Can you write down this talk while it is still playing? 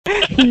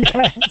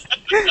Yes.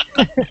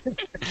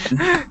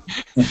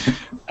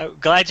 I'm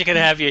glad you could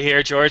have you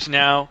here, George.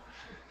 Now,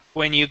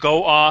 when you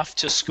go off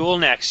to school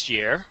next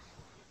year,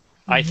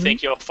 I Mhm.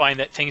 think you'll find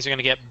that things are going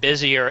to get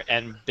busier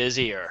and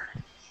busier.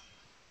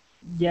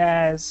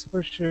 Yes,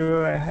 for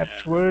sure. I have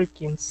Yeah. to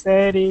work in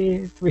city.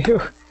 It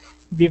will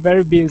be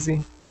very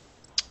busy.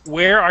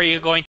 Where are you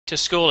going to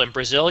school? In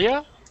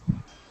Brasilia?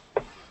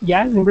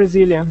 Yes, in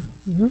Brasilia.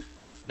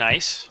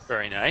 Nice,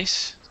 very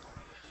nice.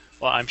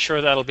 Well, I'm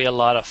sure that'll be a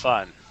lot of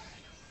fun.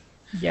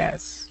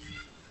 Yes.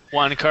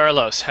 Juan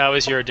Carlos, how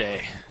is your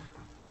day?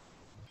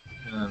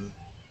 Um,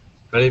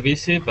 Very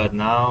busy, but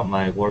now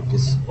my work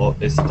is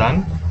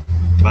done.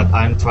 But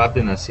I'm trapped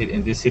in a city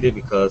in this city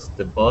because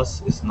the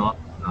bus is not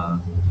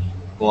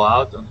go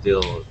out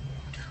until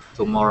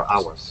 2 more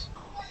hours.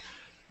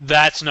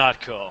 That's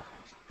not cool.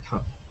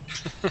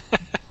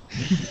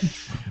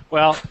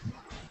 Well,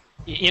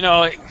 you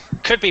know, it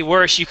could be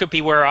worse. You could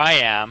be where I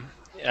am.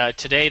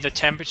 Today, the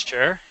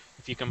temperature,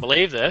 if you can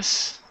believe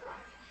this,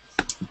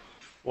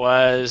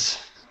 was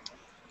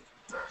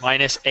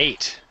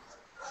 -8.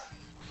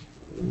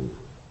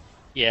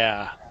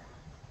 Yeah,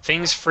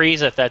 things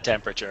freeze at that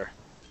temperature.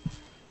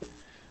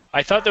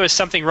 I thought there was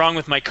something wrong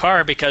with my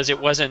car because it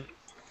wasn't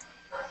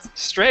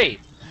straight.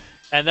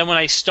 And then when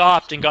I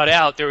stopped and got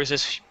out, there was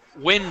this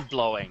wind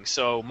blowing.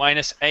 So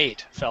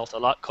 -8 felt a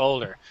lot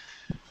colder.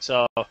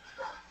 So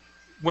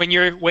when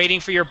you're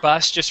waiting for your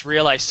bus, just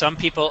realize some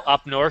people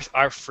up north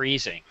are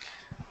freezing.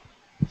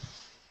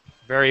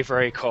 Very,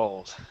 very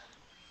cold.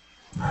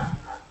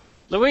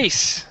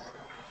 Luis,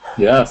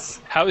 Yes,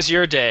 how's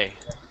your day?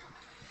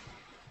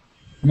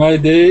 my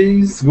day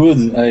is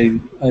good.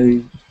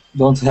 I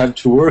don't have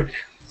to work,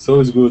 so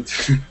it's good.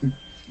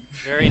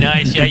 Very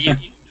nice. Yeah,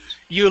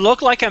 you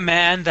look like a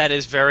man that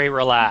is very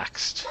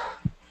relaxed.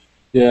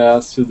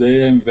 Yes,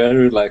 today I'm very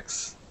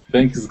relaxed.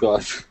 Thanks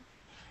God.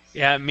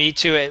 Yeah, me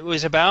too. It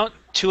was about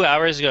 2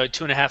 hours ago,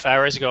 2.5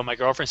 hours ago, my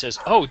girlfriend says,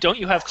 "Oh, don't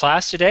you have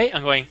class today?"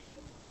 I'm going,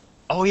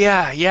 "Oh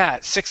yeah,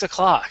 it's 6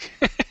 o'clock."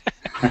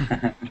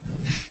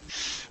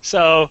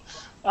 So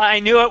I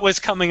knew it was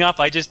coming up.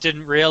 I just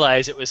didn't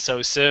realize it was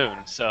so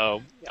soon.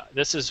 So yeah,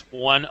 this is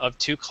one of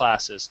 2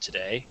 classes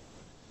today.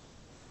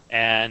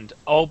 And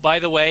oh, by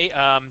the way,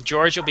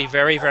 George will be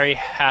very, very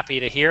happy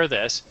to hear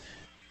this,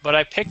 but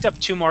I picked up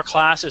 2 more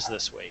classes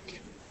this week.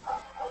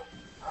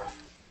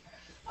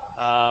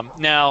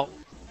 Now,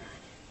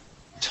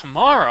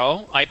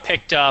 tomorrow I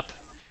picked up,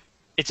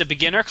 it's a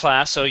beginner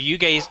class, so you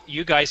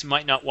guys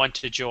might not want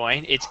to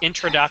join. It's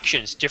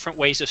introductions, different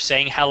ways of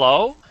saying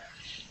hello.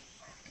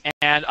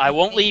 And I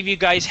won't leave you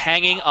guys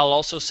hanging. I'll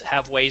also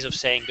have ways of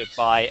saying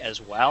goodbye as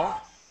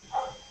well.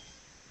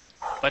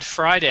 But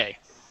Friday,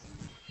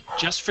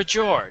 just for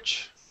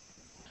George,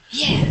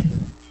 Yeah,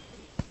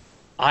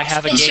 I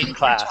have a especially game for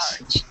class.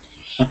 George.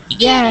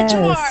 Yeah, Yes.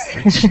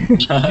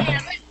 George. Yeah,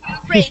 let's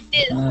celebrate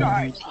this,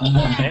 George.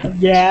 Yeah. Okay?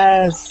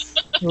 Yes.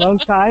 Long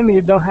time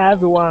you don't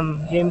have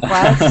one game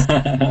class.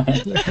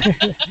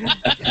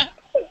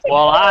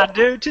 Well, I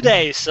do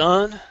today,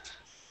 son.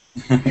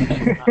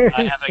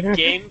 I have a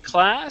game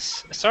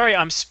class. Sorry,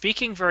 I'm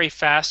speaking very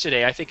fast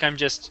today. I think I'm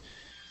just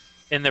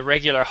in the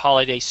regular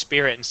holiday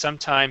spirit, and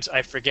sometimes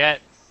I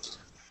forget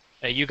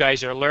that you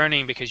guys are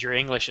learning because your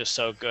English is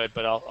so good.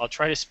 But I'll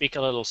try to speak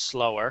a little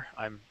slower.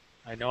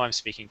 I know I'm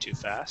speaking too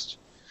fast.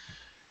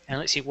 And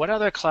let's see, what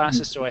other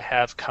classes do I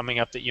have coming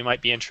up that you might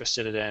be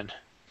interested in?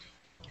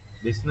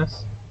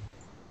 Business.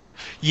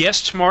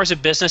 Yes, tomorrow's a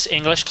business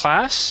English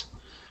class.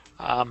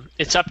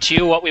 It's up to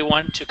you what we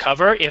want to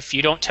cover. If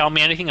you don't tell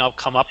me anything, I'll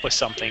come up with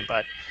something,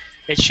 but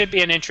it should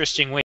be an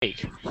interesting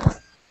week.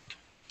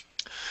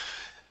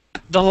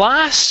 The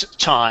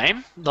last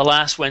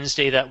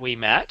Wednesday that we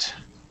met,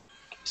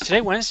 is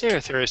today Wednesday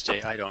or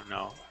Thursday? I don't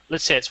know.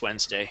 Let's say it's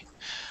Wednesday.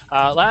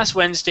 Last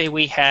Wednesday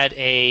we had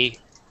a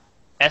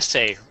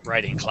essay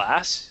writing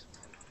class.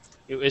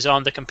 It was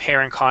on the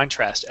compare and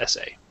contrast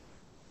essay.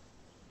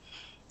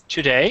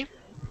 Today,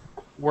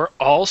 we're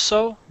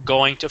also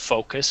going to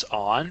focus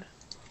on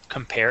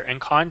compare and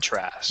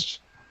contrast.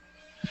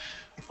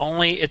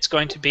 Only it's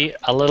going to be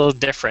a little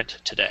different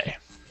today.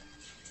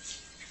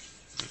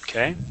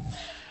 Okay.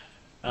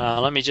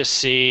 Let me just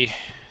see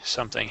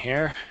something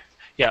here.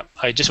 Yeah,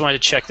 I just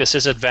wanted to check this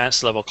is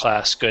advanced level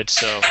class. Good,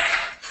 so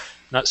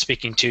not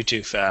speaking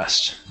too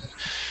fast.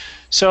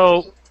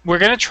 So we're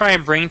going to try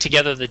and bring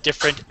together the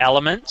different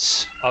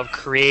elements of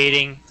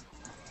creating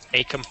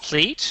a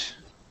complete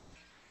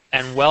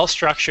and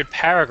well-structured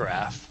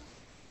paragraph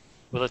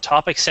with a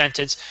topic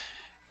sentence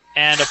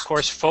and, of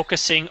course,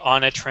 focusing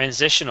on a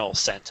transitional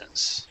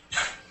sentence.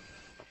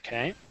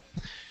 Okay?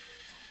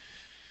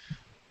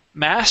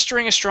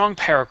 Mastering a strong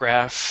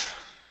paragraph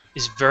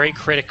is very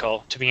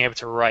critical to being able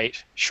to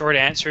write short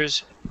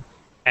answers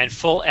and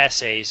full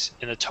essays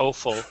in the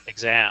TOEFL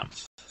exam.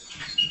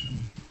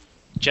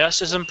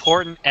 Just as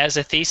important as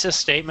a thesis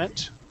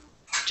statement,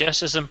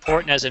 just as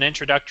important as an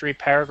introductory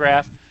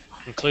paragraph,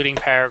 including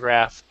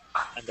paragraph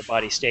and the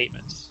body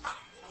statements.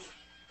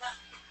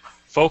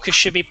 Focus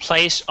should be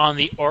placed on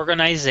the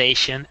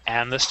organization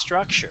and the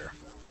structure.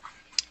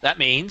 That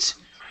means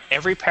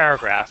every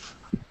paragraph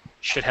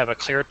should have a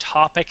clear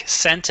topic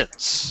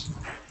sentence,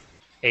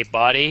 a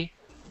body,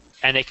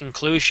 and a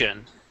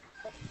conclusion,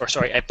 or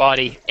sorry, a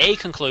body, a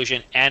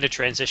conclusion, and a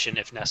transition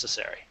if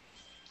necessary.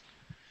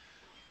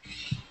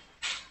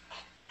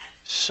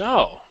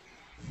 So,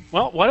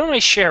 well, why don't I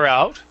share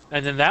out,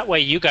 and then that way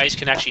you guys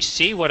can actually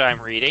see what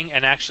I'm reading,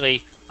 and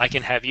actually I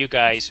can have you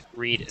guys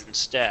read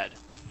instead.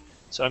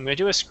 So I'm going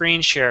to do a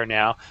screen share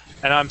now,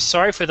 and I'm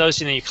sorry for those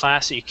in the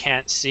class that you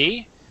can't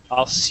see.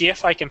 I'll see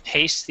if I can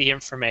paste the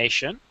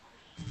information,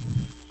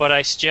 but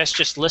I suggest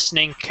just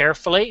listening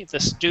carefully. The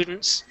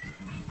students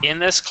in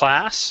this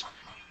class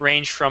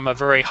range from a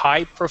very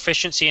high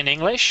proficiency in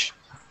English.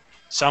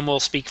 Some will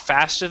speak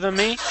faster than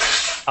me,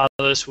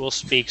 others will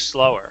speak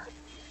slower.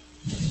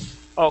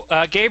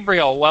 Oh,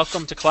 Gabriel,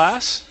 welcome to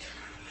class.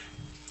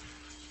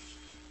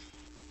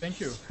 Thank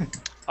you.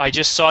 I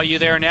just saw you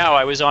there now.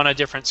 I was on a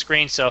different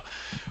screen, so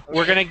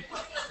we're going to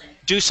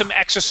do some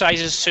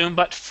exercises soon,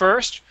 but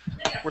first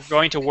we're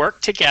going to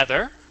work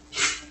together,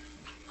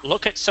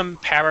 look at some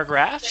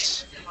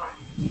paragraphs,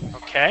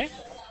 okay?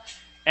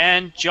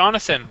 And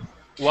Jonathan,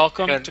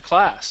 welcome to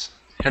class.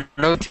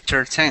 Hello,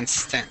 teacher.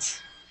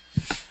 Thanks.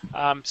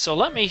 So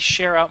let me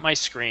share out my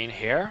screen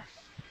here.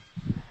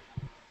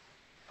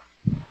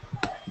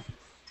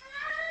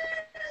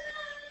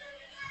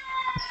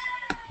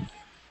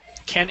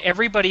 Can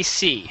everybody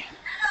see?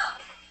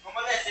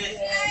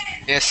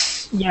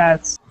 Yes.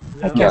 Yes.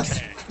 Yes.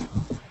 Okay.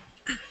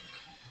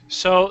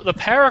 So the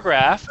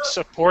paragraph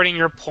supporting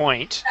your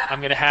point, I'm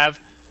going to have,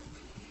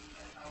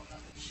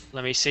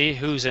 let me see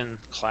who's in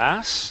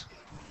class.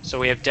 So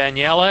we have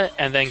Daniela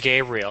and then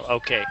Gabriel.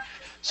 Okay.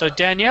 So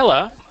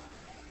Daniela,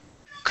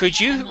 could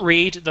you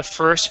read the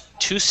first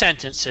two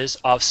sentences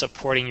of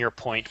supporting your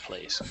point,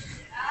 please?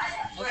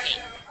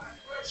 Okay.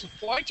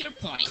 Support your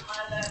point.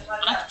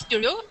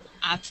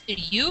 After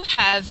you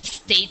have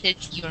stated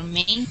your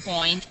main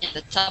point in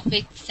the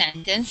topic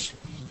sentence,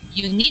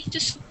 you need to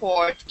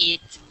support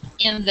it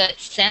in the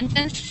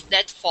sentences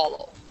that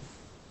follow.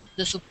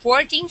 The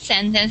supporting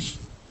sentences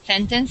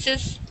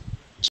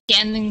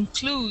can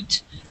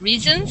include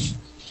reasons,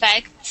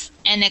 facts,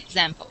 and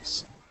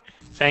examples.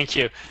 Thank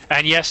you.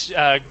 And yes,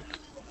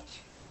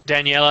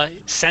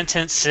 Daniela,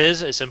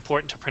 sentences is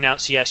important to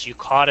pronounce. Yes, you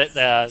caught it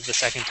the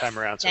second time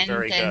around, so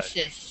very good.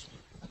 Sentences.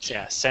 Okay.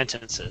 Yeah,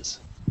 sentences.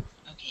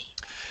 Okay.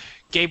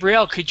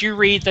 Gabriel, could you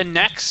read the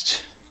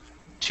next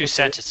two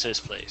sentences,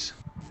 please?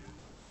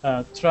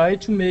 Try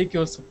to make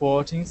your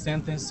supporting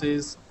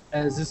sentences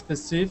as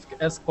specific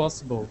as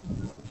possible.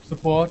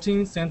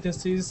 Supporting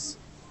sentences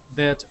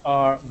that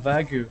are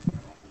vague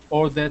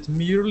or that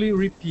merely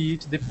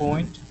repeat the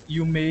point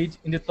you made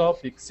in the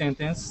topic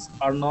sentence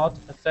are not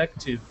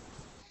effective.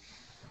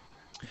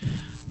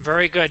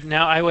 Very good.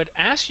 Now, I would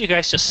ask you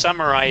guys to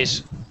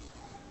summarize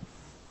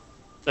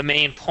the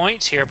main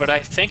points here, but I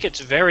think it's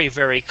very,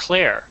 very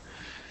clear.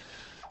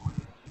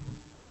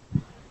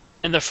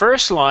 In the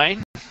first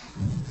line,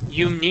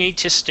 you need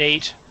to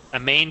state a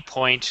main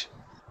point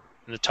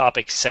in the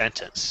topic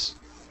sentence.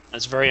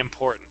 That's very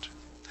important.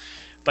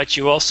 But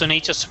you also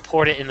need to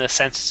support it in the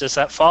sentences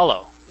that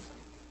follow.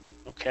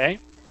 Okay?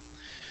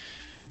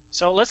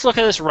 So let's look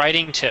at this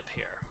writing tip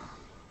here.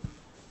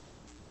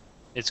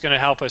 It's going to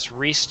help us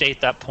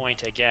restate that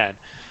point again.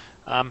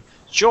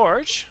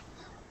 George,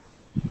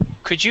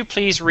 could you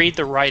please read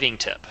the writing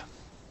tip?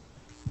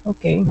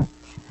 Okay.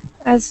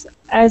 As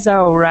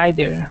a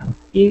writer,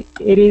 it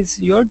is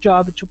your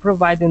job to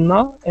provide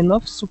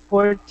enough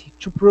support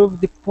to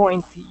prove the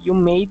point you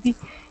made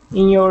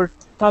in your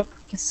topic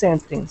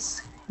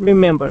sentence.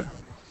 Remember,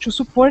 to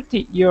support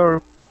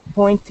your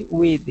point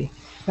with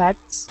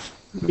facts,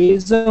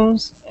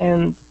 reasons,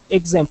 and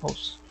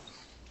examples.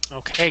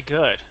 Okay,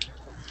 good.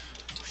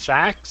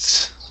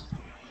 Facts,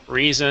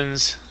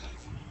 reasons,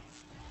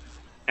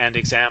 and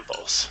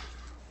examples.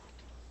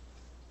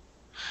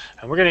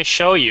 And we're going to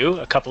show you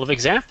a couple of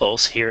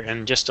examples here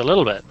in just a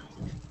little bit.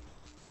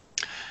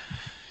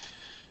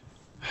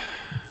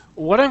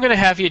 What I'm going to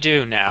have you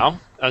do now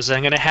is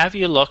I'm going to have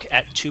you look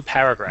at two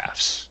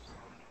paragraphs.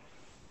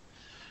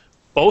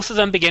 Both of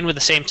them begin with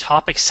the same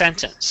topic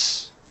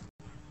sentence,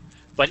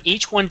 but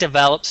each one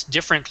develops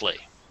differently.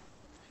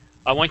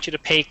 I want you to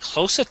pay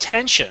close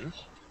attention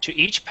to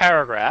each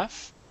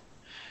paragraph,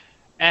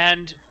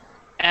 and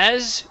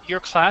as your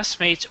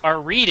classmates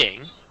are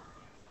reading,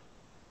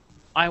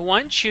 I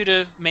want you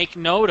to make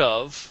note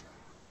of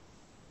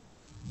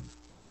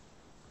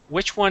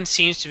which one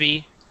seems to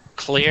be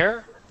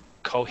clear,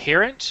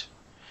 coherent,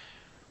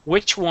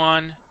 which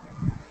one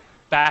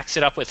backs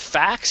it up with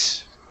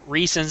facts,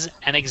 reasons,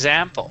 and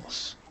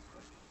examples.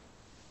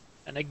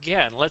 And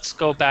again, let's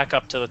go back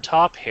up to the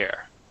top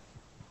here.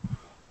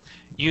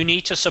 You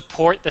need to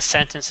support the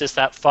sentences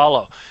that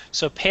follow.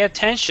 So pay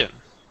attention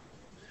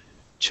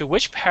to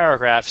which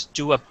paragraphs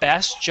do a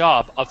best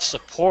job of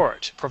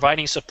support,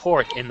 providing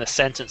support in the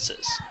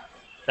sentences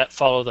that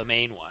follow the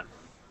main one.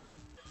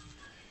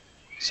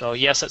 So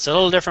yes, it's a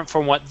little different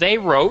from what they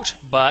wrote,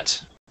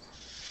 but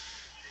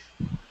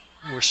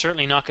we're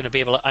certainly not going to be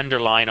able to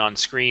underline on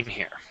screen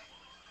here.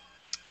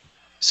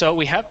 So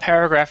we have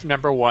paragraph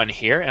number 1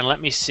 here, and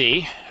let me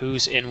see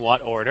who's in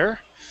what order.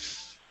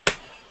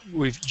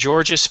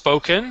 George has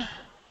spoken,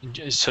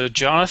 so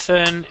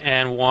Jonathan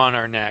and Juan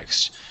are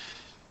next.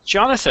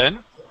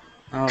 Jonathan,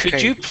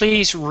 could you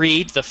please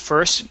read the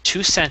first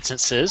 2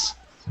 sentences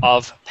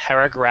of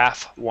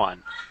paragraph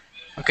 1?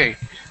 Okay.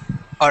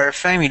 Our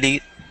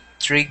family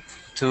trip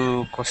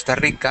to Costa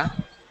Rica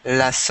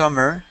last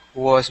summer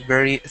was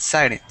very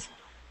exciting.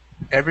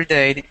 Every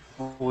day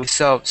we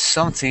saw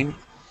something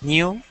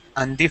new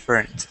and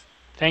different.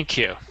 Thank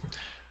you.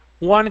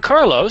 Juan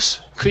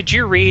Carlos, could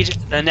you read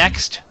the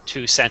next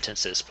 2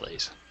 sentences,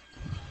 please?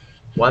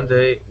 One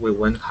day we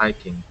went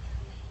hiking.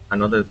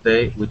 Another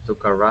day we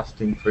took a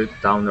rafting trip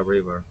down the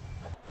river.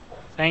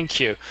 Thank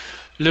you.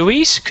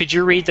 Luis, could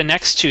you read the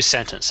next 2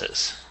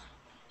 sentences?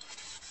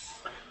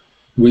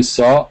 We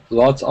saw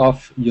lots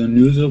of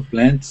unusual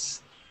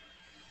plants.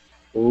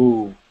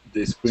 Oh,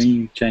 the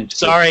screen changed.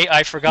 Sorry,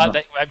 I forgot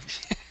that.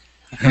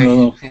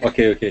 No.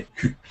 Okay.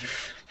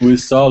 We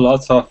saw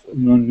lots of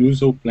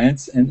unusual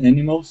plants and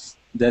animals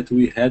that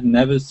we had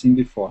never seen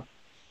before.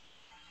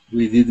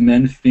 We did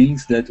many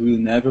things that we'll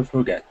never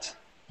forget.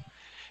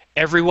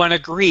 Everyone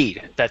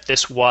agreed that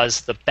this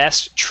was the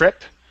best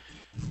trip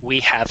we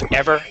have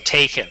ever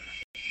taken.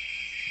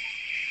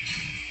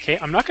 Okay,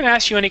 I'm not going to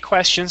ask you any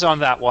questions on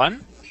that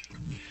one,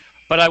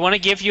 but I want to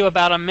give you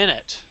about a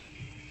minute.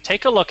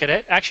 Take a look at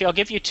it. Actually, I'll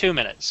give you 2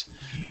 minutes.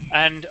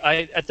 And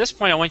at this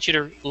point, I want you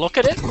to look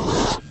at it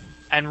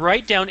and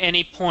write down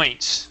any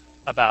points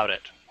about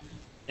it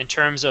in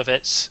terms of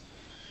its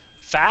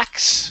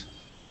facts,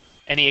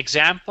 any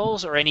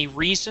examples, or any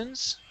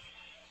reasons.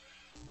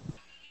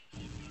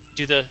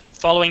 Do the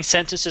following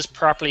sentences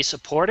properly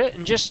support it?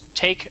 And just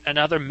take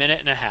another minute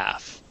and a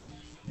half.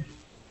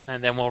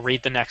 And then we'll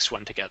read the next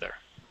one together.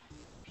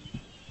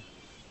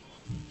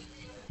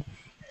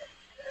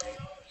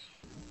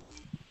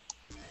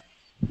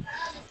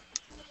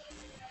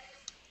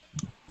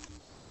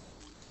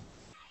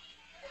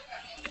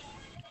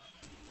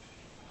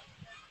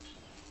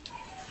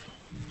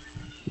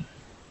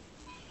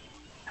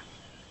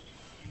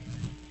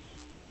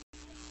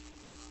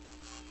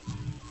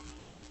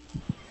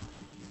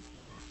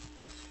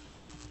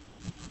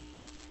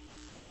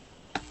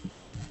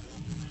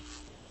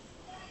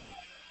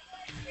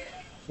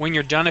 When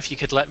you're done, if you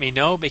could let me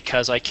know,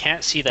 because I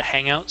can't see the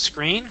Hangout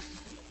screen.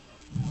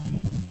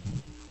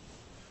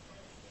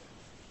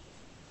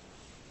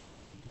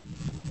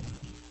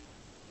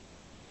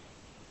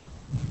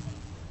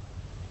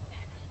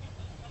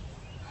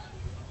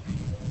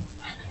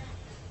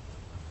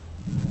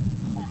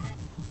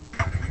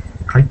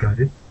 I got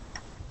it.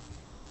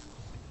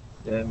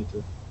 Yeah, me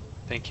too.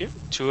 Thank you.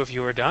 2 of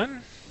you are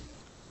done.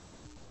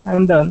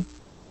 I'm done.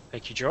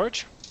 Thank you,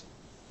 George.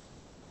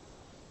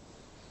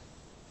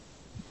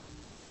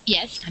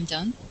 Yes, I'm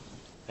done.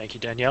 Thank you,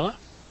 Daniela.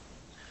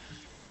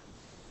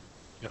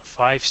 You have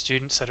 5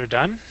 students that are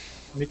done.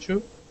 Me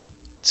too.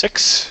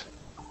 6.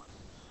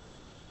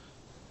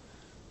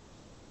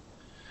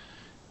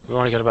 We've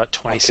only got about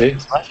 20 Okay.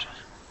 seconds left.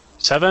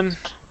 7.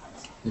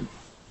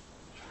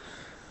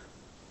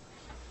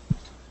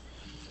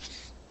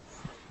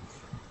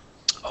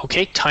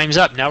 Okay, time's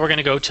up. Now we're going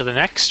to go to the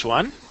next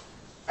one.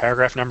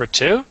 Paragraph number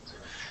 2.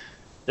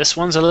 This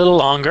one's a little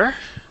longer.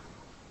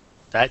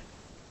 That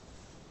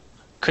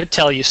could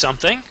tell you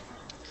something.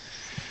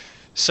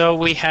 So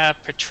we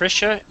have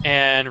Patricia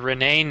and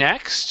Renee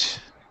next.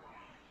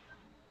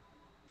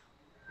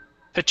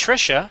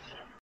 Patricia,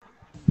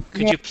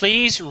 could you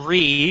please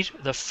read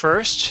the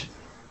first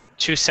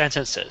 2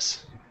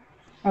 sentences?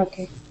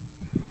 Okay.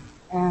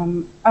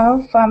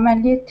 Our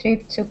family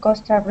trip to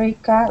Costa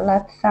Rica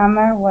last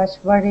summer was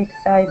very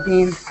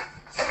exciting.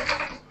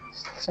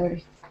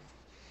 Sorry.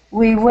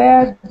 We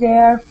were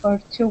there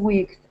for 2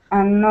 weeks,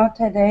 and not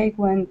a day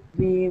when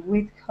we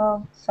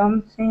withheld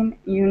something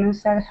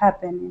unusual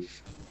happening.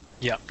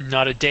 Yeah,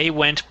 not a day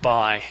went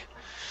by.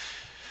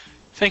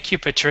 Thank you,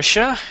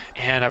 Patricia.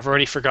 And I've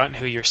already forgotten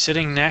who you're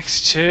sitting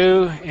next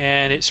to,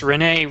 and it's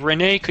Renee.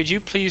 Renee, could you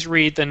please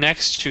read the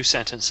next 2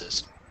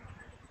 sentences?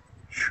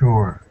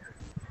 Sure.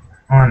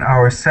 On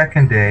our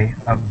second day,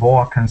 a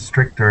boa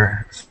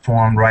constrictor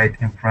swam right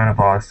in front of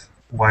us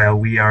while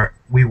we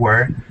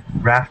were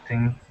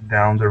rafting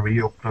down the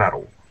Rio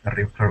Claro.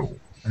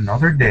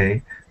 Another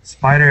day,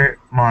 spider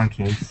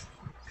monkeys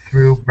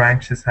threw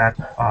branches at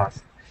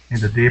us in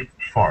the deep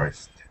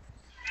forest.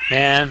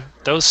 Man,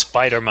 those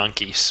spider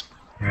monkeys.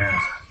 Yeah.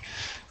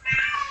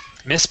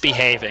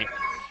 Misbehaving.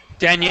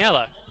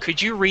 Daniela,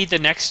 could you read the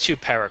next 2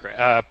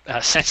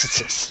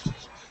 sentences?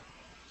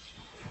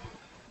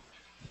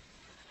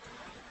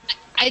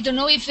 I don't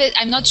know if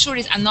I'm not sure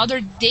it's another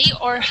day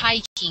or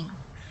hiking.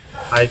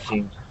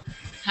 Hiking.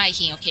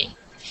 Hiking, okay.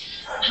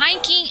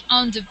 Hiking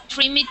on the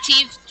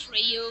primitive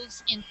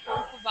trails in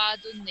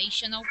Corcovado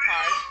National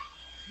Park,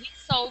 we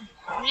saw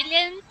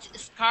brilliant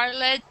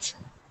scarlet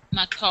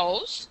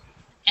macaws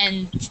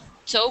and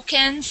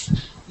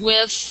toucans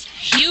with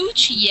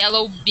huge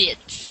yellow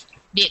beaks.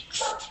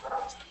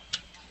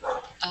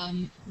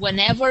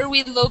 Whenever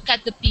we look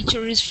at the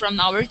pictures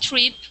from our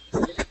trip,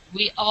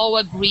 We all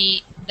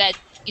agree that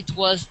it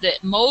was the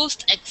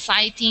most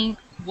exciting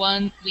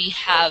one we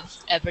have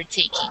ever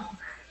taken.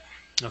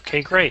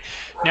 Okay, great.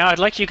 Now I'd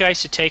like you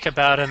guys to take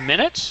about a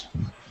minute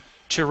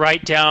to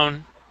write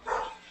down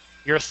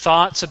your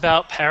thoughts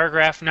about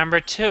paragraph number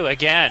 2.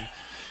 Again,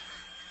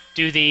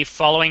 do the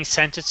following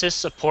sentences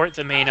support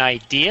the main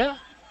idea?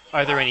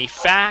 Are there any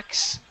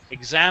facts,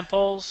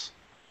 examples?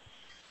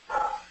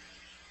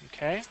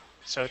 Okay,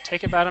 so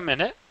take about a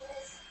minute.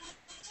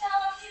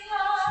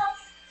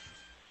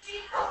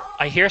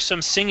 I hear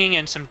some singing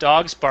and some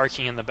dogs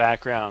barking in the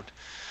background.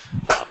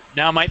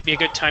 Now might be a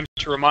good time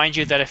to remind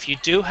you that if you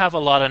do have a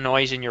lot of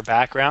noise in your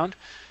background,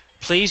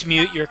 please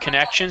mute your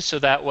connection so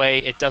that way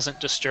it doesn't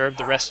disturb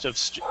the rest of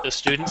the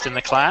students in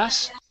the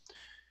class.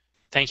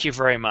 Thank you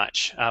very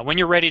much. When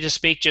you're ready to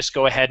speak, just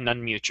go ahead and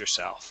unmute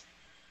yourself.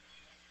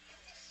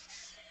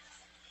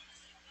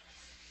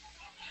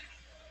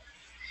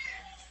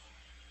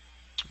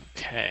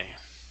 Okay.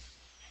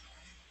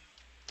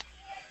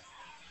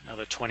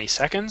 Another 20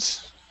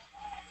 seconds.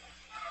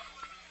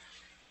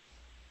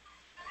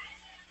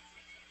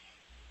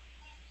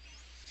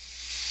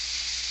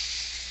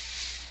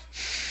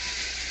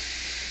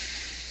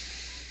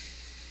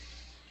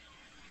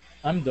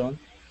 I'm done.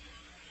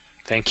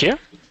 Thank you.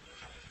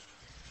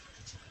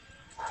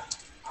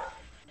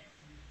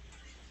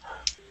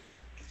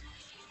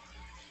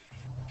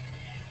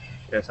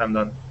 Yes, I'm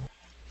done.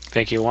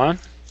 Thank you, Juan.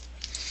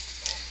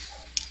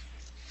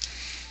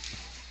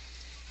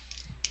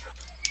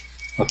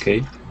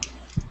 Okay.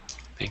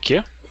 Thank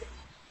you.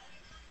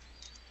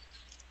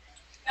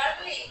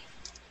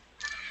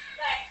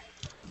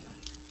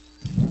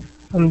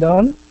 I'm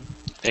done.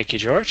 Thank you,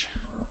 George.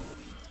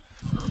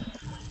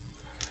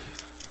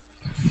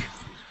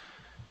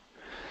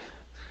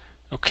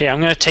 Okay,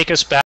 I'm going to take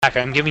us back.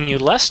 I'm giving you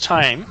less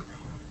time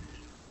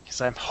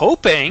because I'm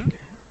hoping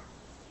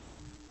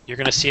you're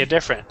going to see a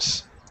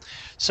difference.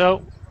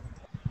 So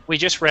we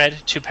just read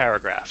 2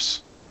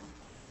 paragraphs.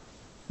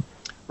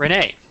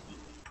 Renee.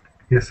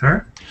 Yes,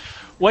 sir.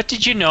 What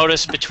did you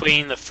notice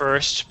between the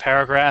first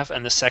paragraph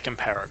and the second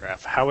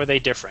paragraph? How are they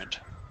different?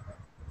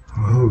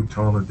 Oh,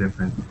 totally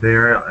different.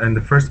 They're in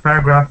the first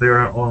paragraph.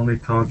 They're only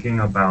talking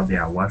about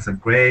what's a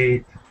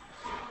great,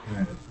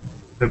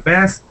 the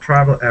best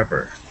travel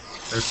ever.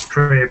 This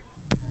trip.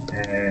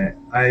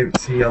 I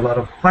see a lot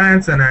of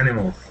plants and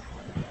animals,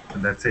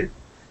 and that's it.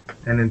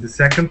 And in the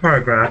second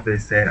paragraph, they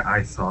said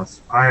I saw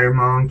spider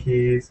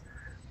monkeys,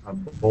 a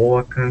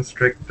boa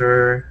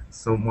constrictor.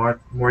 So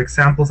more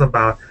examples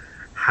about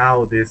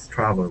how this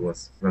travel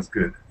was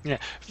good. Yeah,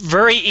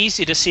 very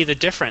easy to see the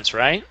difference,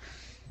 right?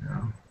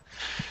 Yeah.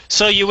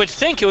 So you would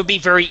think it would be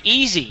very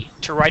easy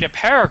to write a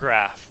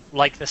paragraph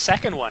like the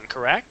second one,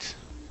 correct?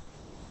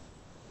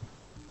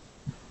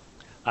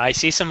 I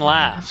see some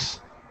laughs.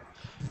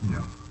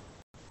 No.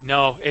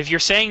 No, if you're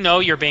saying no,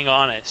 you're being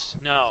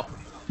honest. No.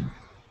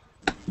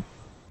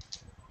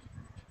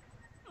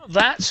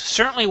 That's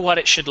certainly what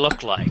it should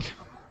look like.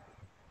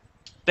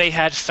 They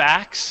had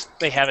facts,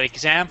 they had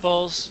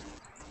examples.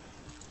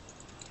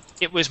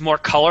 It was more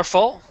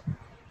colorful,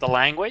 the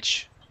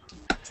language.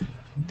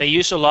 They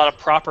used a lot of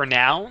proper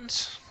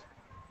nouns.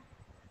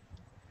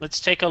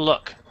 Let's take a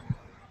look.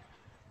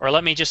 Or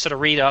let me just sort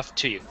of read off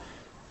to you.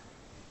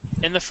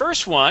 In the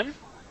first one,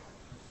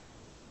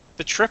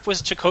 the trip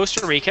was to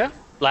Costa Rica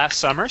last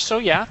summer, so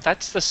yeah,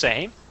 that's the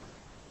same.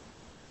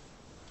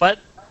 But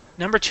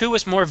number 2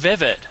 was more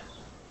vivid.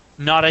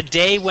 Not a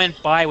day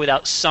went by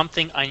without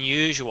something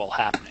unusual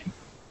happening.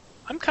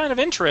 I'm kind of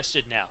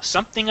interested now.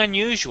 Something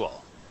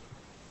unusual.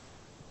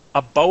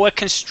 A boa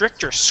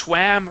constrictor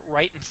swam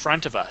right in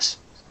front of us.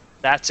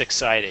 That's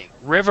exciting.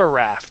 River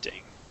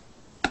rafting.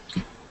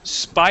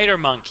 Spider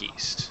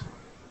monkeys.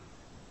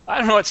 I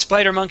don't know what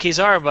spider monkeys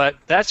are, but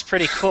that's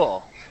pretty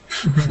cool.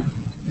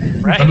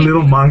 Right? A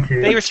little monkey.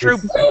 They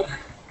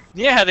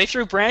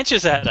threw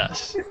branches at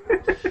us.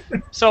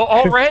 So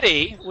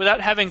already, without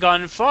having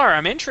gone far,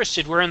 I'm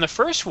interested. We're in the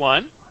first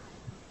one.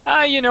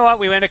 You know what?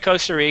 We went to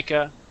Costa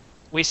Rica.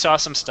 We saw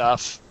some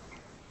stuff.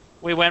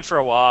 We went for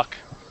a walk.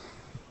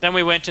 Then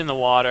we went in the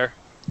water.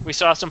 We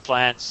saw some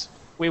plants.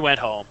 We went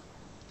home.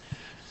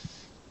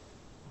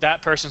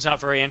 That person's not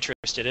very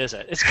interested, is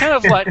it? It's kind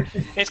of what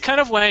it's kind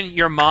of when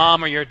your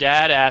mom or your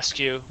dad asks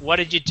you, "What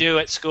did you do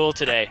at school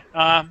today?"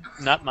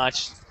 Not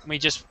much. We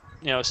just,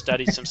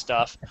 studied some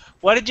stuff.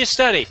 What did you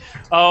study?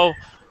 Oh,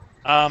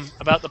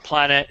 about the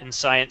planet and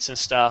science and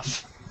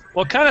stuff.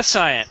 What kind of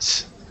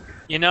science?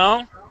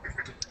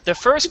 The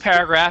first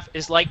paragraph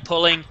is like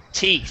pulling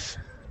teeth.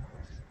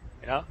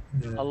 A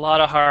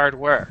lot of hard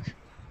work.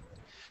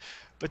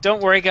 But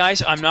don't worry,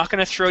 guys. I'm not going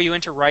to throw you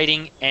into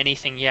writing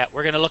anything yet.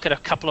 We're going to look at a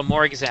couple of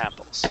more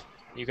examples.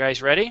 You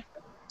guys ready?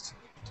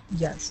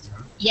 Yes.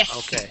 Yes,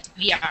 Okay.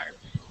 we are.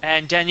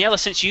 And Daniela,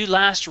 since you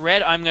last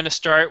read, I'm going to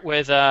start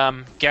with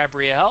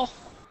Gabrielle.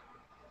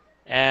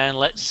 And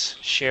let's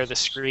share the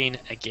screen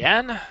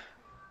again.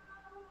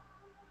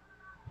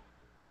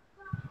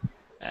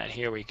 And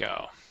here we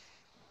go.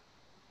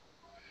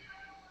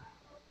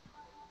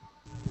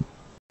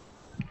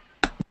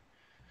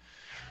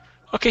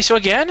 Okay, so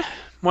again, I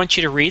want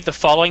you to read the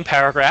following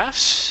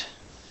paragraphs.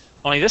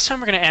 Only this time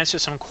we're going to answer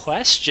some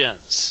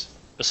questions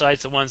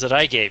besides the ones that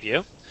I gave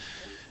you.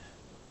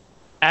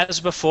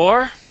 As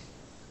before,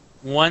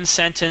 one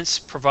sentence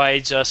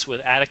provides us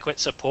with adequate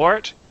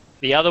support.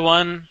 The other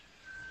one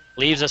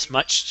leaves us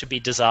much to be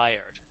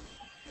desired.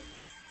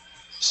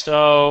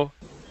 So,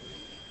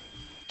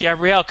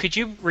 Gabrielle, could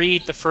you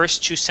read the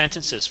first two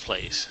sentences,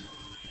 please?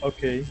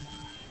 Okay.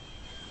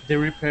 The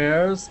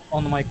repairs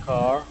on my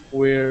car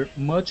were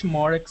much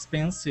more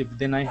expensive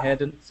than I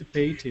had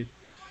anticipated.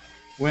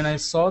 When I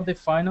saw the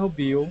final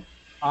bill,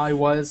 I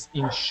was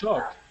in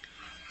shock.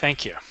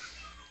 Thank you.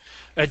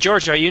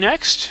 George, are you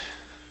next?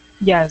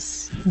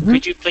 Yes.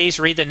 Could you please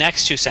read the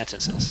next two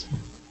sentences?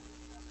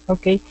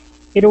 Okay.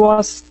 It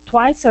was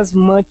twice as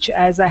much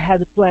as I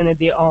had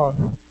planned it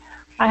on.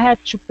 I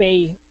had to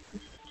pay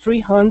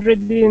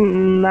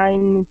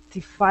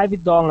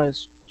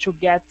 $395 to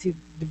get the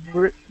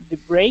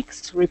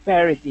brakes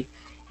repaired,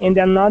 and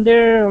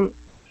another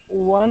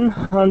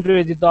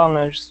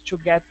 $100 to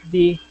get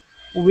the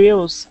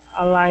wheels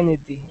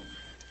aligned.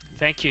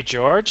 Thank you,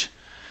 George.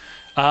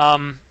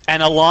 And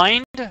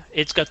aligned,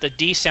 it's got the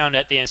D sound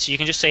at the end, so you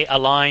can just say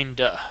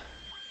aligned.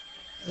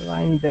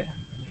 Aligned.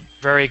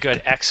 Very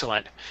good,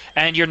 excellent.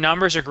 And your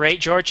numbers are great,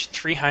 George.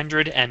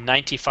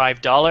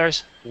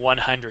 $395,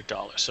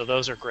 $100. So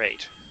those are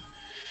great.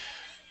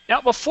 Now,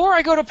 before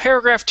I go to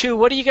paragraph 2,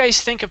 what do you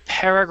guys think of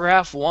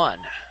paragraph 1?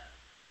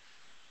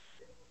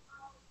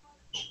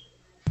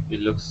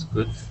 It looks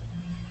good.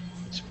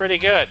 It's pretty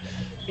good.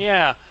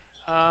 Yeah.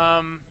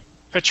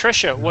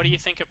 Patricia, what do you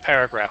think of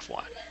paragraph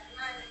 1?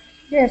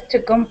 Yes,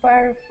 to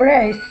compare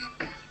price.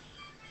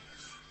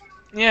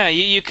 Yeah,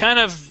 you kind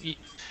of,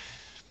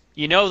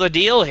 you know the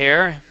deal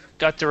here.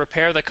 Got to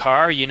repair the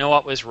car. You know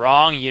what was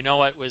wrong. You know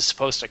what was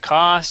supposed to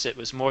cost. It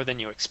was more than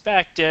you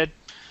expected.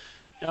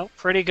 You know,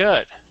 pretty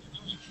good.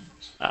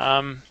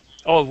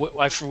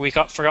 We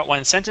forgot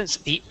one sentence.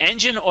 The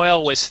engine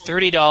oil was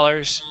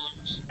 $30,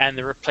 and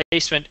the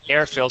replacement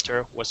air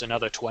filter was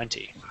another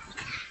 $20.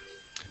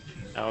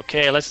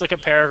 Okay, let's look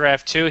at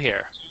paragraph 2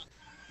 here.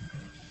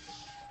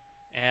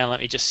 And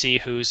let me just see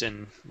who's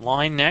in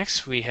line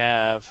next. We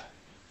have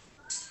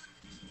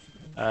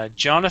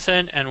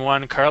Jonathan and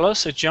Juan Carlos.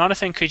 So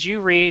Jonathan, could you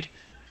read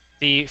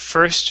the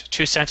first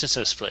two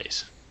sentences,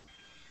 please?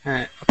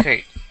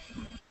 Okay.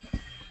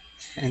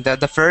 And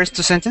the first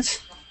two sentences?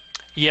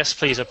 Yes,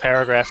 please, of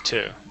paragraph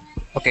 2.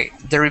 Okay.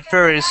 The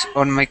repairs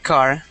on my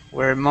car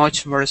were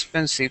much more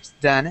expensive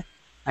than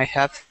I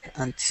have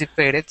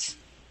anticipated.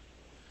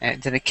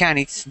 The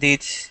mechanics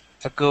did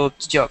a good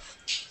job,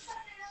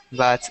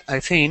 but I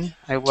think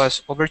I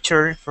was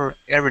overcharged for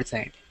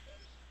everything.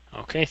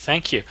 Okay,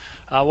 thank you.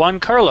 Juan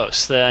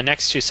Carlos, the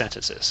next two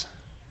sentences.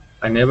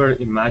 I never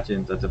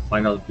imagined that the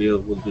final bill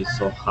would be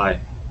so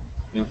high.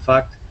 In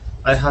fact,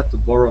 I had to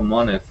borrow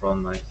money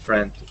from my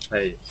friend to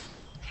pay it.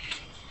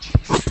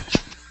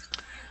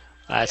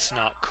 That's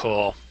not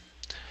cool.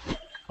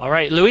 All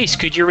right, Luis,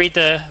 could you read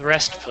the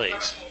rest,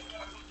 please?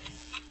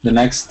 The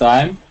next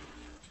time,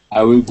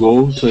 I will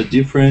go to a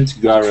different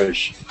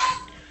garage.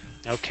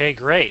 Okay,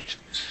 great.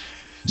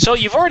 So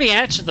you've already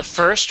answered the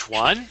first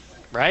one,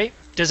 right?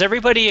 Does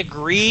everybody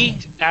agree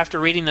after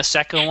reading the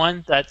second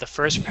one that the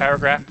first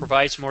paragraph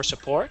provides more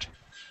support?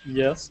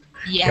 Yes.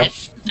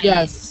 Yes. Yep.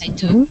 Yes. I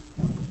do.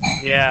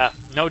 Yeah,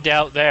 no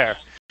doubt there.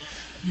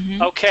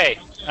 Mm-hmm. Okay.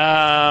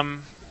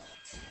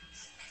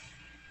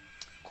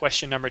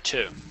 Question number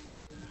 2.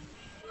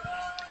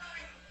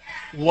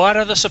 What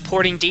are the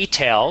supporting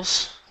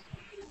details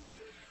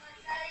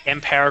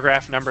in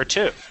paragraph number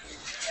 2?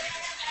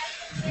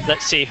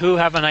 Let's see, who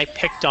haven't I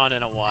picked on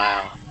in a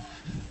while?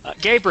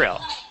 Gabriel.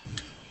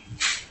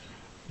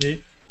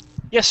 Me?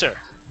 Yes, sir.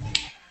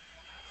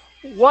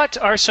 What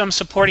are some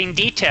supporting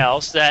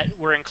details that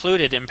were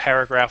included in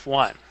paragraph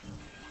 1?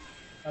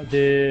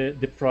 The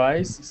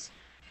prices.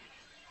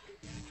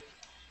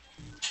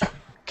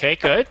 Okay,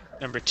 good.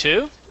 Number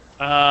 2.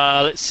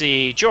 Let's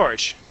see,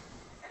 George.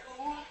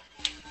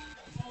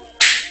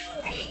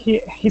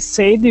 He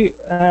said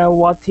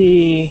what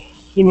he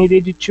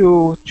needed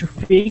to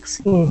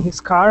fix in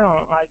his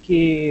car, like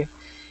the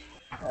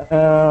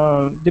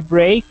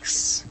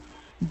brakes,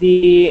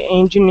 the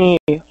engine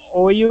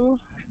oil.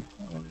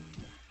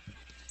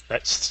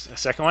 That's the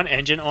second one,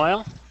 engine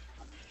oil.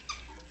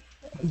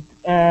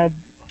 The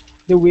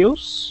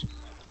wheels.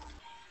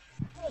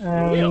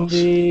 And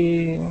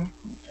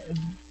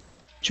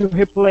to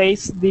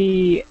replace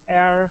the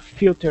air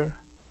filter.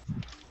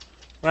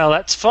 Well,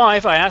 that's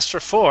 5. I asked for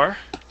 4.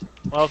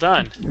 Well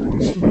done.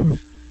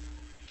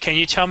 Can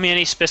you tell me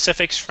any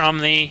specifics from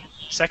the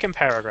second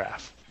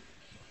paragraph?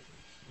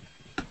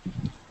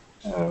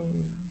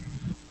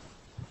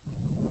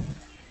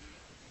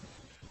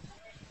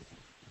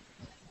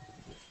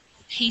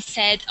 He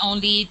said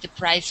only the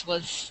price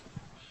was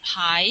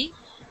high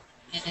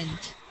and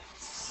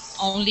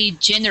only a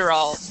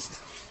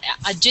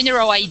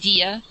general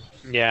idea.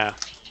 Yeah.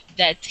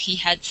 That he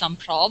had some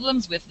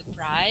problems with the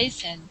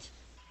price and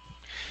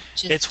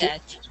just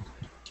that.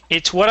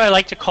 It's what I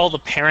like to call the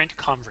parent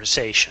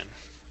conversation.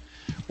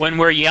 When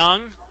we're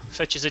young,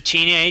 such as a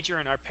teenager,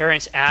 and our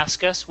parents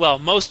ask us, well,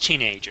 most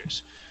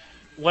teenagers,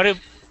 what do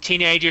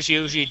teenagers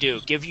usually do?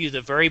 Give you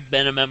the very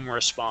minimum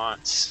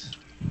response.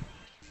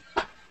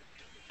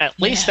 At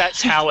least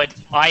that's how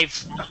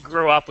I've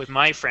grew up with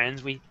my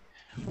friends.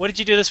 What did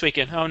you do this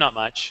weekend? Oh, not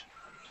much.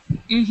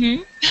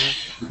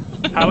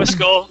 Mm-hmm. How was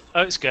school?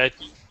 Oh, it was good.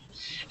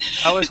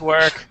 How was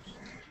work?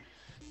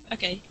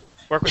 Okay.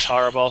 Work was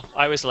horrible.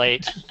 I was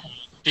late.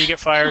 Did you get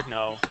fired?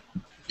 No.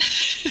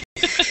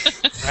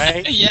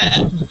 Right?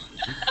 Yeah.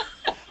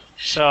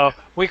 So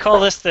we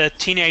call this the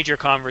teenager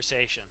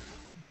conversation.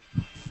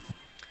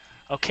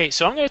 Okay,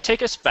 so I'm going to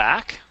take us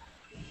back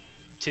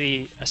to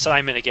the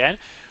assignment again.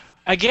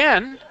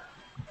 Again,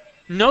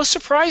 no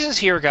surprises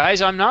here,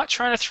 guys. I'm not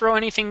trying to throw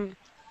anything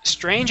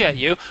strange at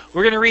you.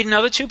 We're going to read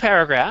another 2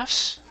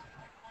 paragraphs.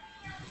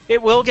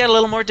 It will get a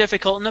little more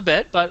difficult in a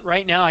bit, but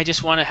right now I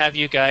just want to have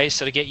you guys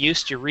sort of get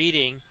used to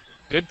reading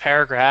good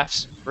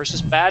paragraphs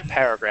versus bad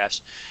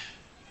paragraphs.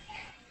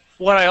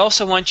 What I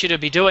also want you to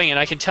be doing, and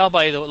I can tell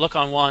by the look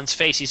on Juan's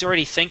face, he's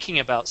already thinking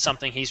about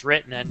something he's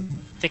written and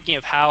thinking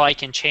of how I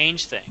can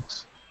change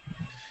things.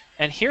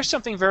 And here's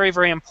something very,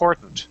 very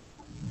important.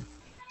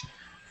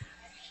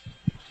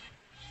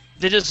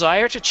 The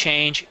desire to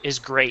change is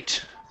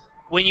great.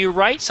 When you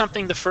write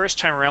something the first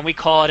time around, we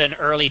call it an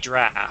early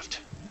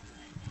draft.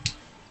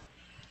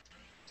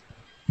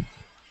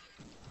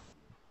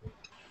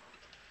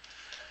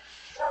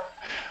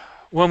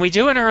 When we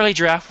do an early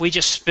draft, we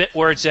just spit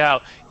words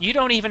out. You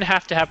don't even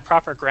have to have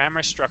proper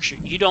grammar structure.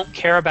 You don't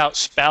care about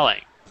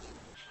spelling.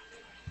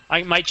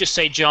 I might just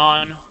say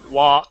John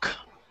walk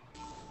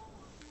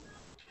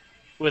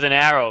with an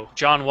arrow.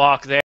 John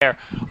walk there.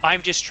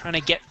 I'm just trying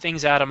to get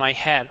things out of my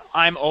head.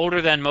 I'm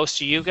older than most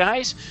of you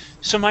guys,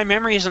 so my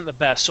memory isn't the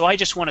best. So I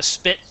just want to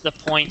spit the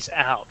points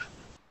out.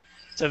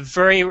 It's a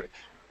very,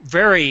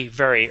 very,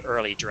 very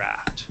early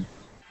draft.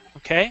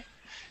 Okay?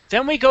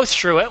 Then we go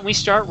through it and we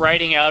start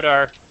writing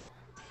out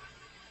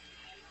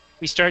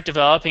we start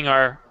developing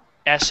our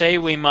essay.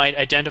 We might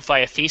identify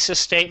a thesis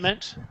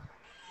statement,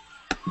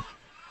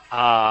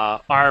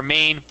 our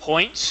main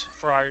points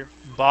for our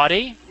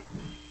body.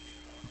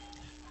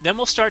 Then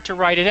we'll start to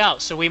write it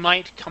out. So we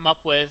might come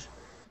up with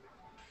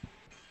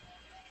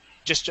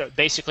just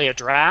basically a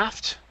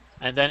draft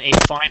and then a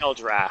final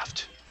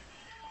draft.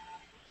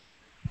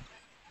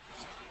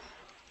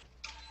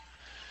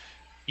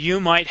 You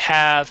might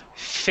have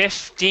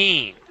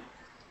 15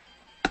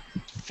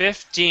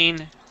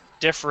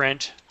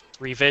 different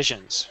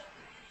revisions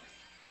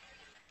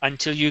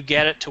until you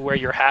get it to where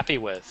you're happy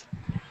with.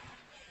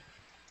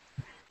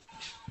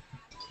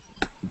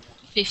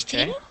 15?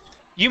 Okay?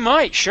 You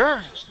might,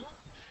 sure.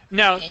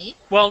 Now,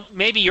 well,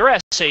 maybe your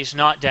essay's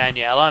not,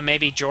 Daniela,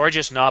 maybe George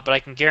is not, but I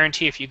can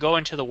guarantee if you go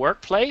into the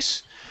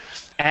workplace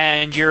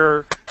and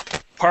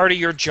part of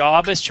your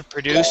job is to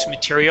produce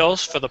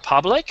materials for the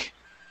public,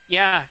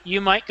 yeah,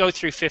 you might go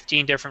through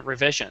 15 different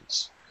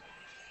revisions.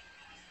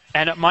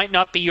 And it might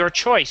not be your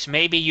choice.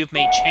 Maybe you've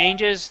made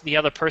changes, the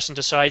other person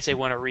decides they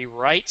want to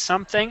rewrite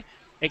something,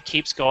 it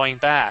keeps going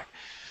back.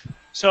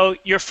 So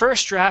your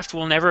first draft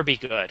will never be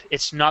good.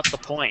 It's not the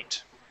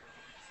point.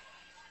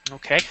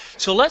 Okay,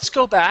 so let's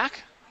go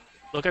back,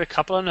 look at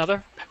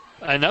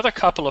another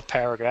couple of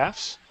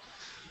paragraphs.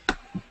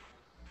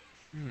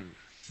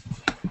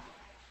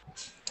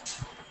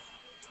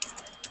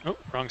 Oh,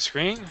 wrong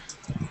screen.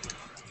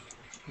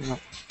 No.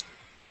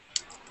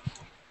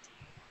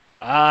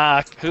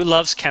 Who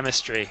loves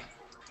chemistry?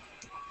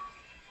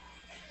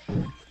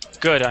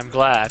 Good, I'm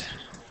glad.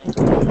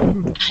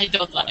 I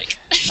don't like.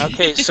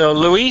 Okay, so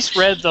Luis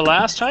read the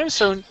last time,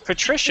 so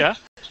Patricia,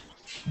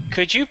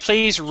 could you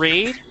please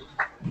read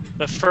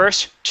the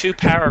first 2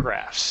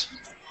 paragraphs?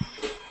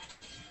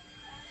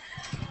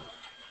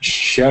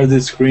 Share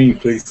the screen,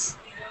 please.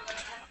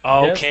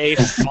 Okay,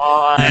 fine.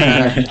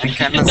 I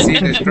cannot see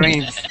the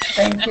screens.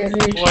 Thank you,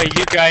 Luis. Boy,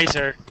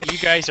 you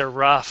guys are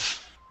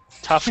rough.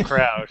 Tough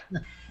crowd.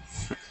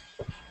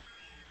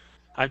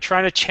 I'm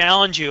trying to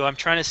challenge you. I'm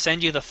trying to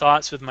send you the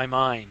thoughts with my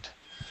mind.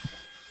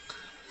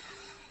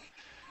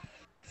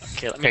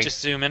 Okay, let me just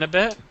zoom in a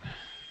bit.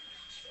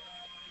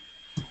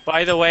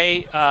 By the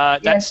way,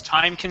 that's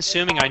time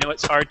consuming. I know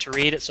it's hard to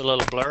read. It's a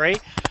little blurry.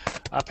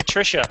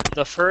 Patricia,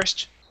 the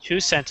first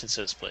 2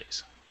 sentences,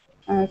 please.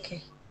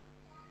 Okay.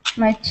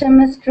 My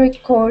chemistry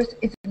course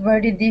is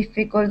very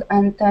difficult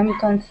and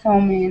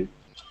time-consuming.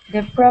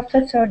 The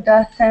professor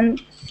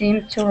doesn't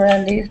seem to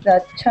realize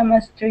that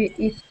chemistry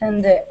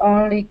isn't the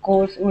only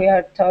course we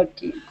are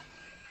taking.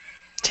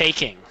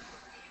 Taking.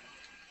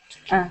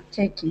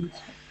 Taking.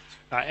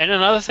 And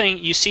another thing,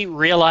 you see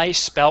realize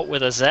spelt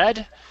with a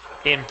Z.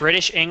 In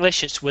British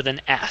English, it's with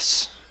an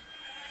S.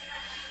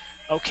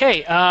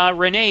 Okay,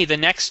 Renee, the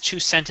next 2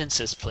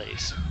 sentences,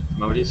 please.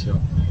 Mauricio.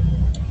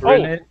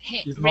 Renee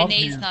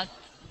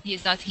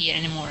He's not here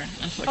anymore,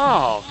 unfortunately.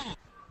 Oh,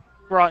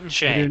 rotten Good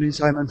shame. evening,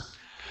 Simon.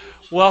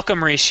 Welcome,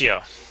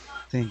 Mauricio.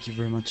 Thank you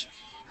very much.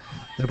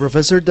 The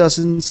professor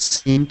doesn't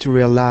seem to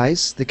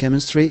realize the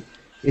chemistry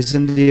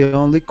isn't the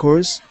only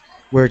course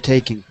were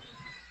taking.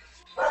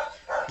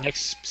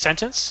 Next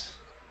sentence.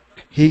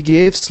 He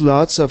gives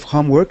lots of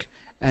homework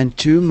and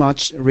too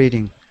much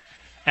reading.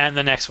 And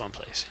the next one,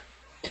 please.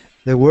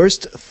 The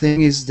worst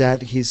thing is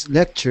that his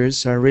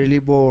lectures are really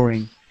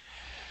boring.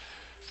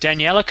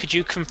 Daniela, could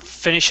you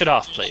finish it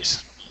off,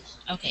 please?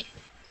 Okay.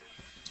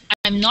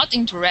 I'm not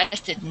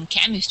interested in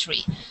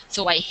chemistry,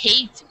 so I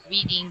hate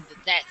reading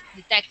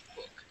the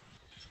textbook.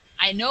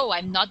 I know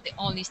I'm not the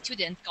only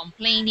student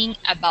complaining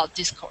about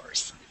this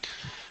course.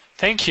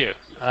 Thank you.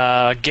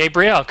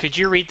 Gabriel, could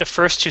you read the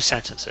first two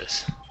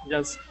sentences?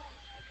 Yes.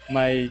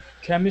 My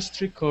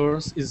chemistry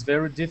course is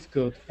very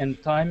difficult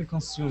and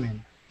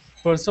time-consuming.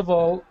 First of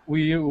all,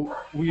 we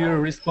are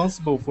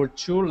responsible for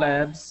 2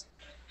 labs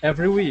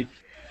every week,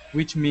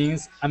 which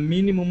means a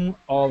minimum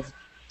of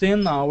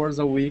 10 hours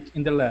a week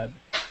in the lab.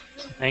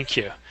 Thank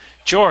you.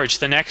 George,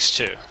 the next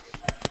two.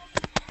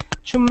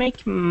 To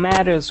make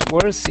matters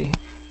worse,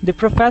 the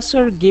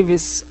professor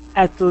gives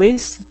at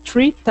least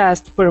 3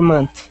 tests per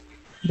month.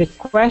 The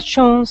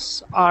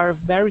questions are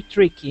very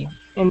tricky,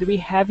 and we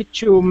have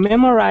to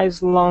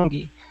memorize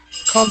long,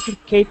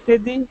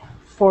 complicated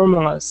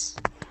formulas.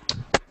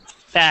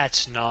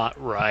 That's not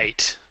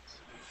right.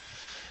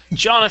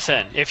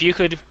 Jonathan, if you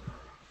could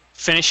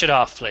finish it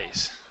off,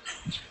 please.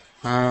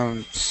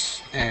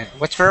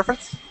 What's the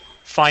reference?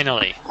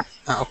 Finally.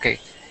 Okay.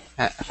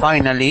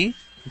 Finally,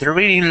 the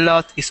reading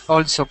load is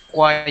also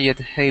quite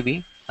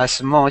heavy,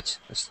 as much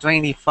as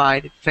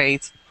 25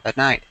 pages a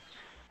night.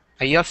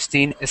 I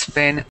often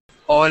spend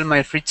all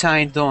my free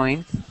time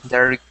doing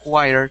the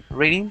required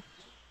reading.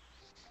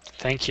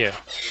 Thank you.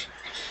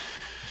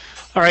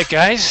 All right,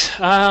 guys.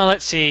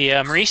 Let's see.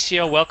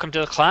 Mauricio, welcome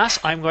to the class.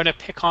 I'm going to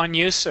pick on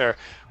you, sir.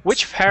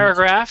 Which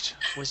paragraph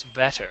was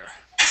better?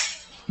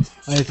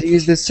 I think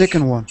it's the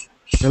second one.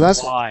 The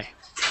last one. Why?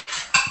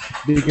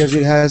 Because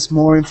it has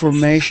more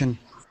information.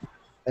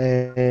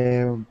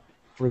 For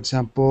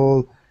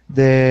example,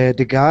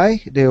 the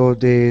guy,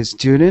 the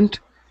student,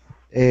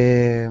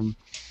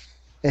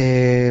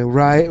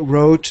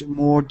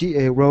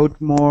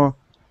 wrote more.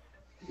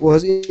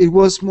 It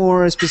was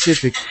more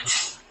specific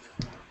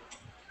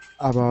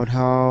about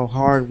how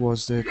hard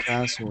was the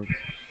classwork.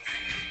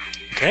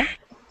 Okay.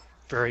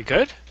 Very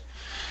good.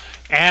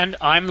 And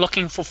I'm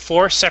looking for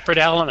 4 separate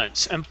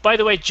elements. And by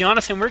the way,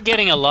 Jonathan, we're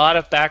getting a lot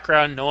of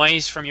background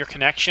noise from your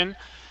connection.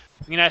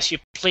 I'm going to ask you,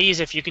 please,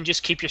 if you can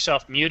just keep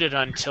yourself muted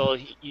until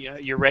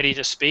you're ready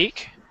to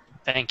speak.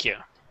 Thank you.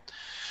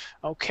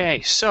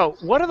 Okay, so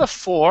what are the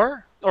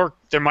 4, or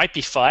there might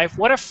be 5,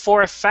 what are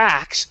 4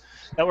 facts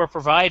that were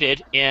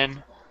provided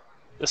in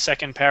the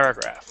second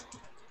paragraph?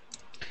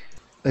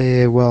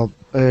 2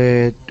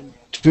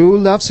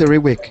 labs every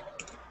week.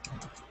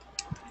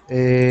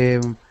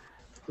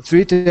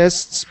 3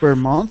 tests per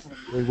month.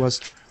 It was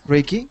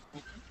tricky.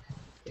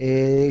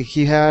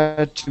 He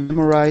had to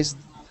memorize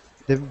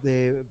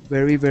the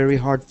very, very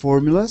hard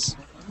formulas,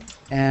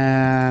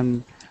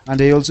 and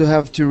they also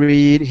have to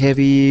read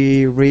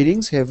heavy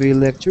readings, heavy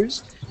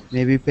lectures,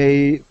 maybe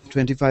pay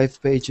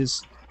 25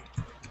 pages.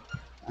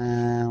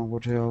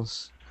 What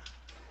else?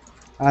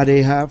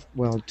 They have,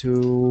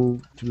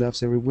 2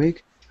 labs every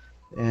week,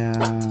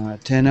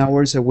 10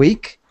 hours a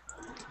week.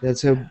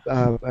 That's a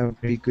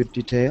very good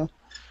detail.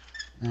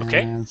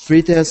 Okay.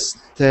 3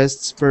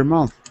 tests per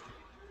month.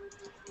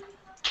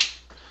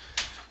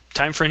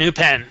 Time for a new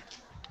pen.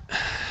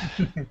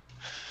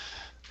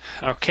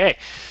 Okay,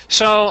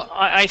 so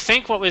I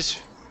think what was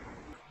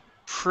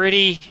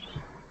pretty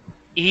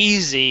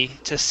easy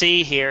to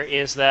see here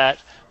is that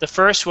the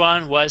first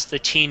one was the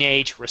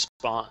teenage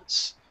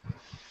response.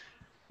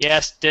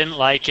 Yes, didn't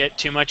like it,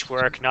 too much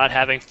work, not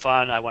having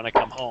fun, I want to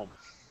come home.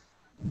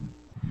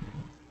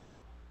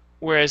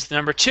 Whereas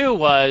number 2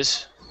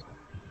 was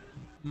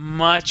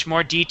much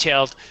more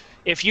detailed.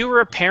 If you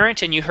were a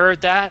parent and you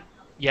heard that,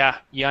 yeah,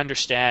 you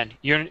understand.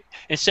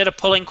 Instead of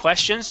pulling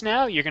questions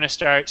now, you're going to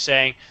start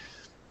saying,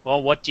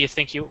 well, what do you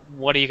think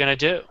what are you going to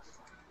do?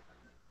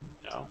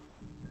 No.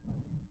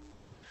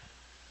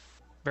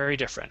 Very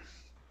different.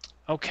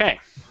 Okay.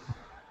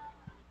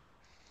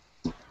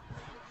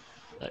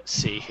 Let's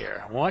see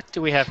here. What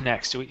do we have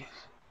next? I'm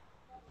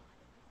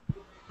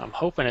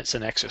hoping it's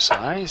an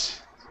exercise.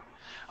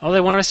 Oh,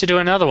 they want us to do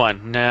another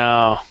one.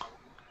 No.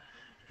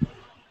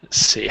 Let's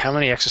see. How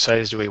many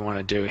exercises do we want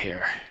to do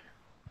here?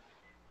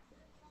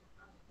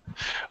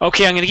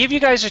 Okay, I'm going to give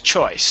you guys a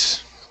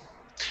choice.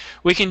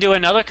 We can do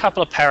another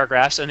couple of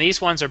paragraphs, and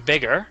these ones are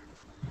bigger.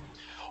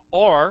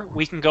 Or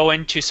we can go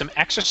into some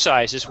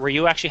exercises where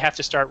you actually have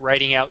to start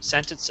writing out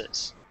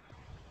sentences.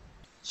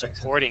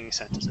 Supporting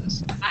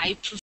sentences. I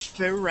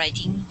prefer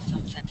writing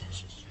some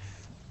sentences.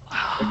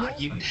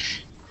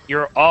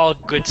 You're all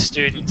good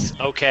students.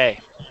 Okay.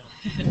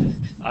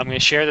 I'm going to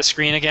share the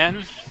screen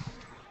again.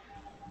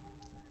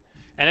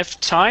 And if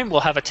time,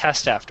 we'll have a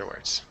test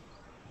afterwards.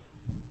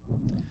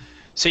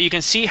 So you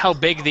can see how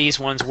big these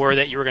ones were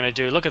that you were going to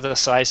do. Look at the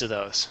size of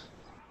those.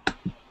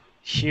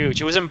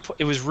 Huge.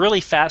 It was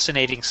really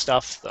fascinating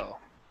stuff, though.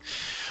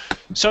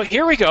 So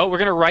here we go. We're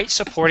going to write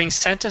supporting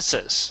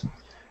sentences.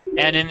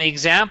 And in the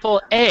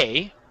example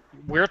A,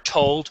 we're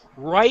told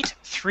write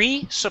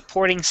 3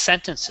 supporting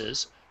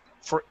sentences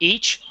for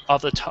each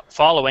of the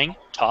following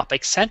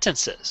topic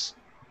sentences.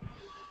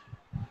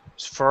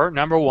 For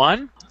number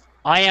 1,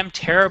 I am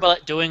terrible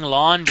at doing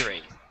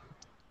laundry.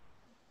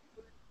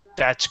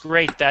 That's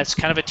great. That's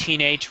kind of a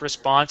teenage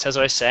response, as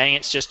I was saying.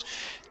 It's just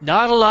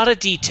not a lot of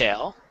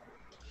detail.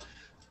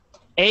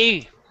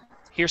 A,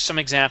 here's some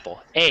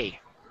example. A,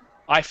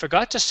 I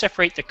forgot to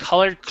separate the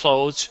colored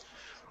clothes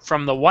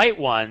from the white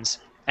ones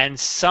and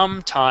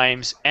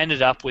sometimes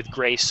ended up with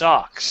gray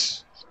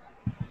socks.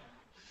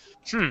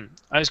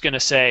 I was going to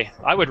say,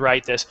 I would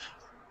write this.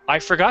 I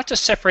forgot to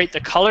separate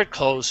the colored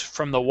clothes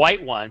from the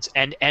white ones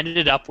and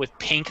ended up with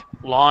pink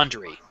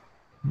laundry.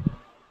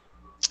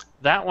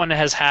 That one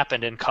has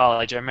happened in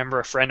college. I remember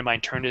a friend of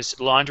mine turned his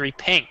laundry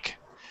pink.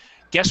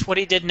 Guess what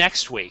he did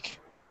next week?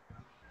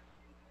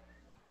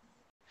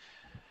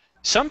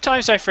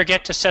 Sometimes I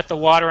forget to set the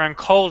water on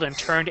cold and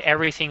turned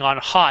everything on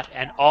hot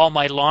and all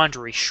my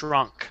laundry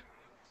shrunk.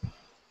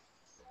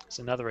 That's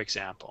another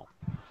example.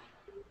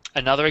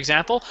 Another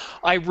example,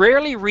 I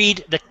rarely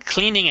read the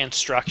cleaning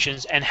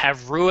instructions and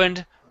have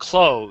ruined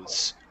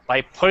clothes by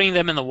putting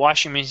them in the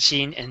washing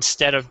machine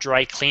instead of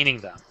dry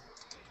cleaning them.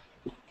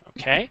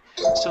 Okay,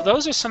 so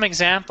those are some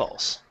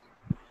examples.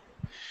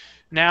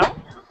 Now,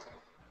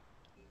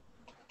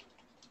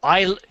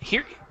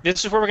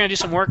 this is where we're going to do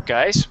some work,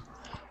 guys.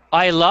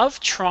 I love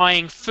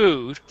trying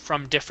food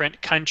from different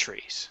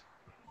countries.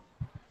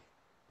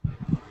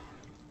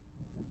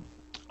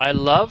 I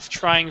love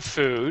trying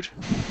food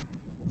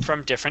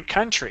from different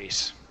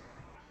countries.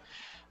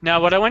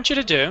 Now, what I want you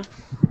to do,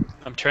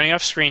 I'm turning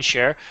off screen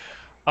share.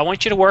 I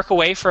want you to work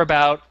away for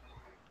about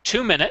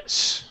 2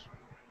 minutes.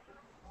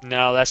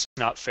 No, that's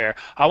not fair.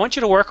 I want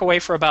you to work away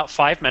for about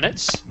 5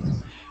 minutes,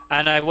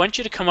 and I want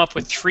you to come up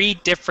with 3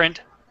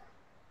 different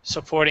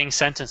supporting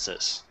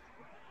sentences.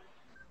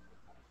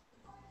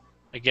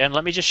 Again,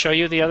 let me just show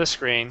you the other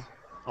screen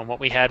on what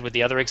we had with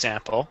the other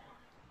example.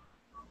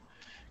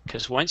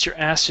 Because once you're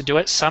asked to do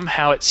it,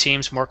 somehow it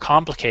seems more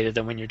complicated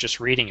than when you're just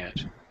reading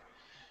it.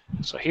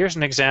 So here's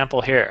an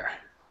example here.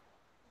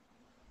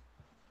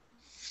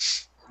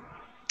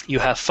 You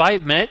have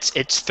 5 minutes.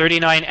 It's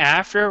 39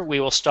 after.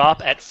 We will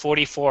stop at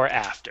 44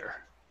 after.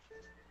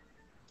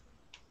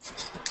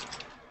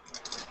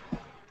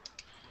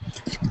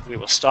 We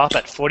will stop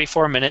at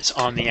 44 minutes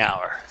on the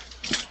hour.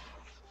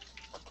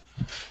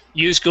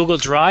 Use Google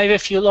Drive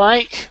if you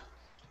like.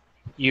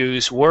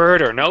 Use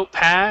Word or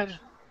Notepad.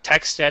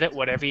 Text edit,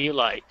 whatever you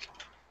like.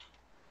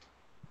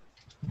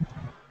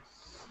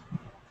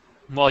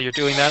 While you're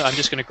doing that, I'm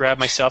just going to grab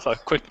myself a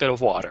quick bit of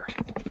water.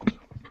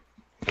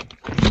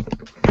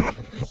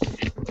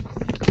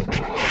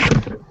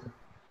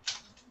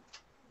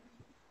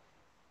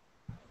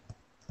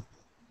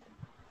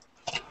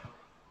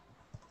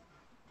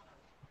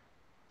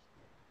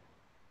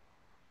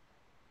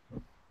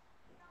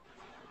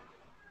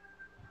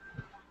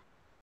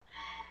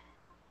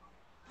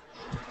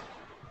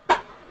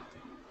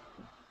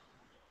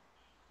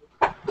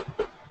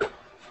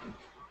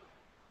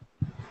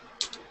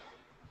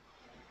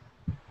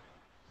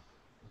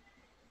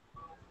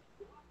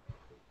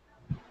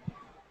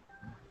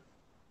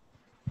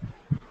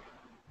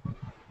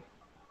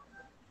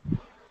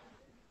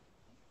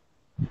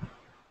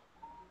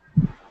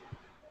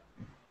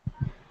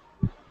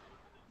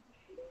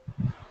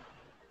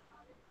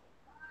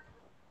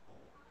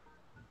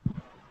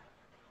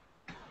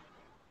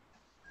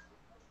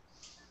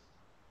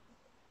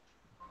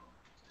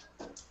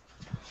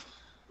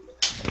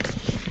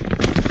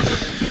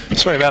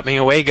 Sorry about being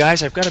away,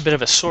 guys. I've got a bit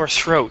of a sore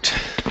throat.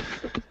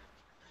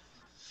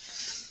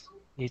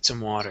 Need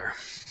some water.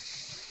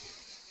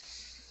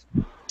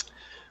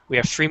 We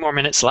have 3 more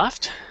minutes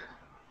left.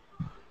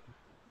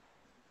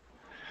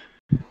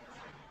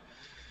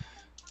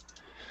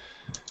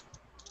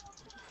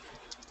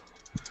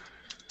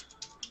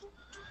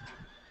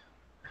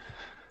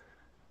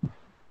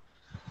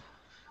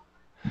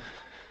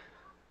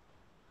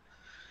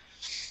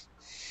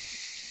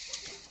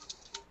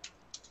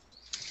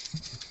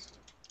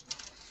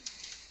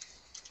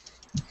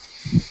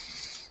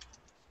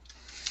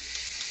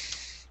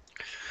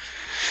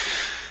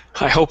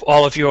 I hope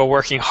all of you are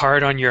working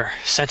hard on your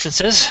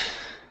sentences.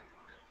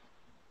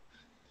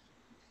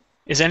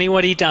 Is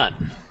anybody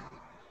done?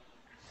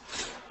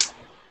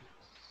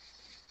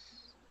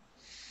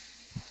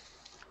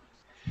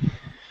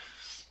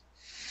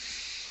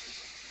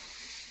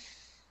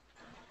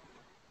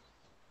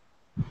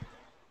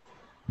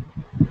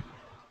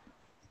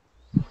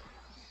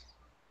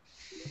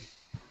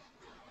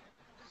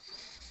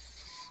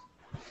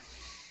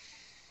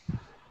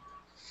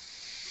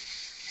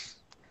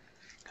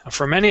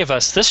 For many of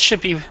us, this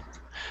should be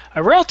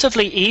a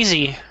relatively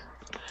easy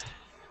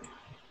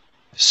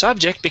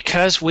subject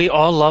because we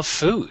all love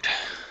food.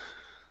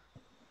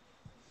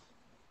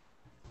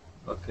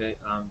 Okay,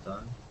 I'm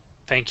done.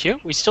 Thank you.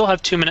 We still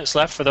have 2 minutes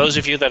left for those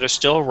of you that are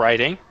still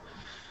writing.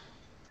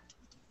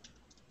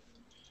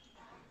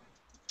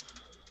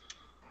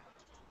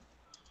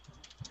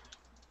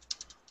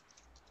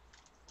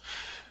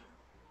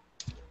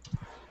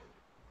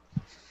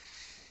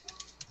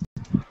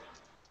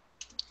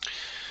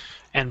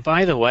 And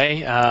by the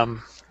way,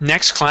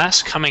 next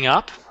class coming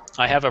up,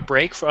 I have a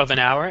break of an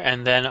hour,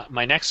 and then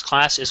my next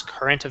class is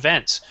current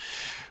events.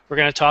 We're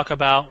going to talk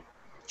about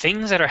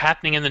things that are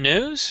happening in the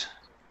news.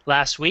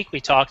 Last week we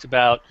talked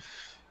about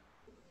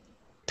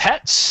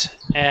pets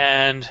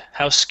and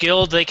how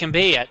skilled they can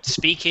be at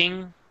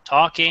speaking,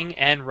 talking,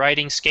 and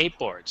riding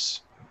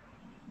skateboards.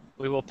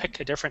 We will pick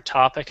a different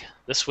topic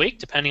this week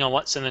depending on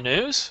what's in the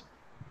news.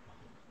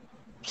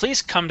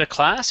 Please come to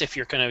class if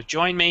you're going to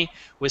join me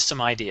with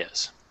some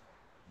ideas.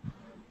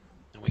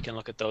 And we can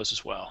look at those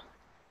as well.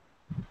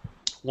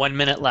 1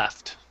 minute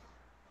left.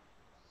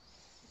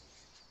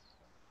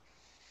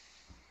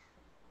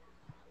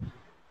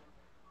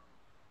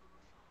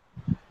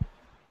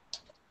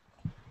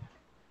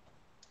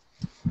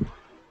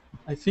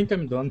 I think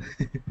I'm done.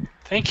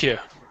 Thank you.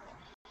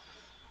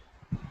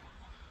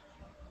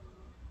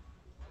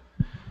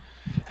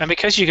 And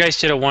because you guys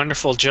did a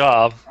wonderful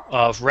job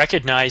of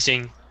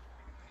recognizing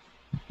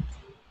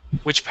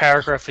which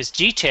paragraph is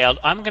detailed,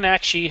 I'm going to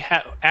actually,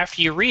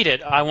 after you read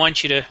it, I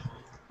want you to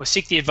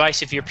seek the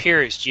advice of your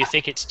peers. Do you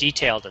think it's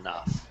detailed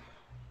enough?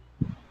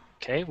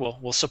 Okay,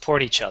 we'll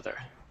support each other.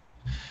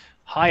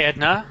 Hi,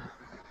 Edna.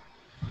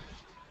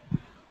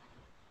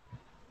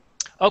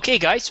 Okay,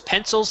 guys,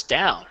 pencils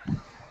down.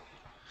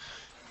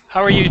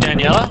 How are you,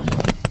 Daniela?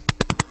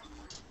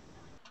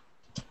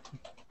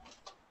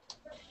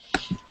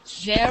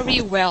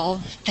 Very well,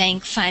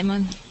 thanks,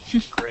 Simon.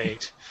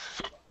 Great.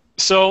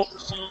 So,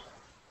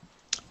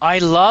 I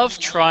love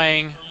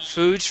trying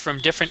foods from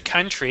different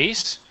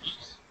countries.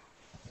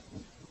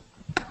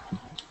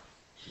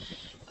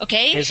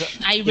 Okay,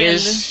 I will.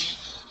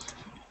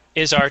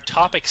 Is our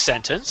topic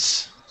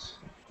sentence.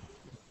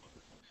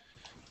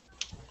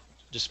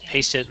 Just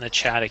paste it in the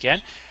chat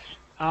again.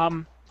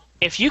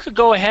 If you could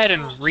go ahead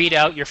and read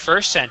out your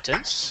first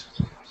sentence.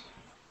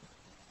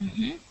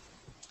 Mm-hmm.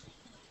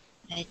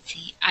 Let's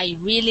see. I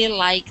really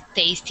like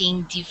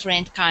tasting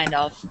different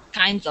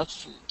kinds of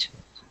food.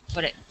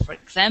 For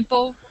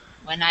example,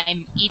 when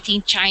I'm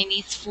eating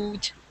Chinese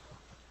food,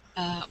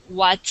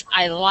 what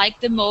I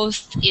like the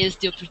most is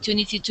the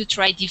opportunity to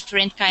try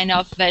different kind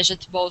of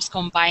vegetables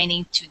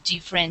combining to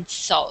different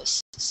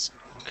sauces.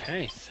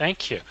 Okay,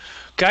 thank you.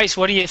 Guys,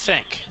 what do you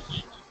think?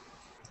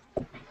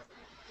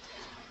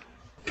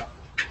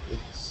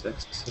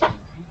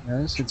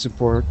 Yes, it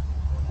support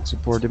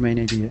the main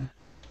idea.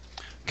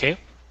 Okay.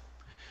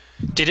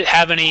 Did it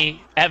have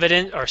any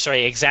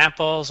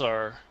examples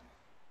or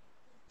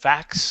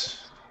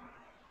facts?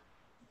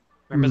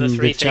 Remember the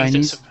three things?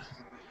 Chinese?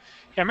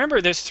 Yeah,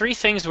 remember there's three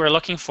things we're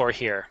looking for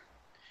here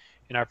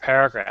in our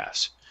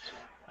paragraphs.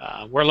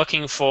 We're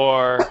looking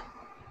for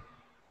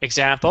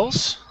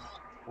examples,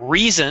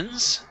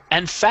 reasons,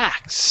 and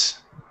facts.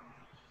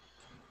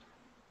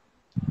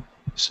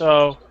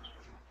 So,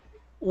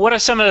 what are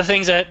some of the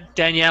things that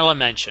Daniela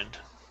mentioned?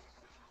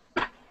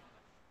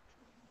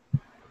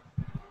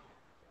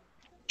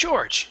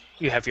 George,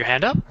 you have your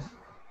hand up.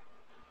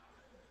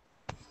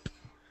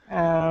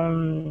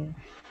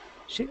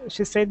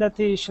 She said that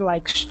she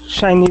likes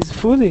Chinese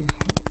food.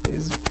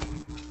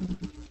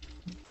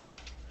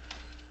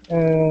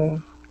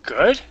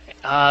 Good.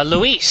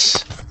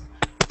 Luis,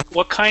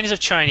 what kinds of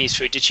Chinese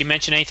food? Did she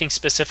mention anything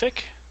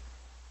specific?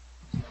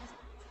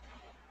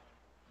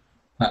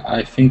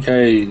 I think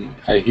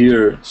I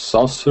hear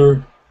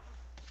saucer.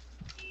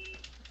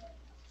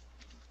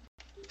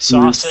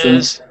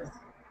 Sauces.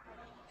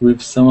 With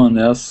someone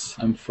else,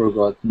 I'm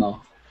forgot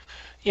now.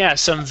 Yeah,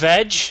 some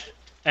veg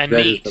and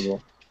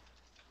Vegetable.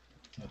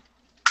 meat.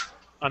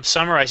 I'm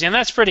summarizing, and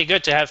that's pretty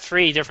good to have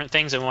three different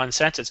things in one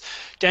sentence.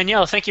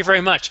 Danielle, thank you very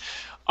much.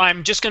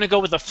 I'm just going to go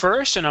with the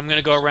first, and I'm going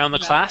to go around the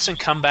class and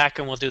come back,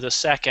 and we'll do the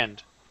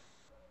second.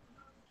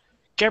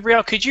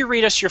 Gabrielle, could you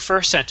read us your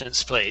first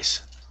sentence,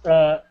 please?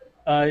 I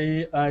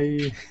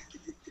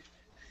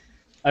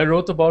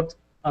wrote about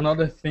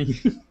another thing.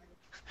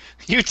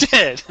 You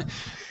did.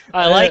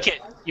 I like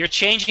it. You're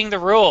changing the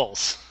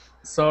rules.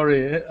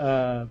 Sorry.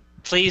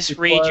 Please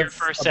read your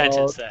first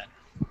sentence then.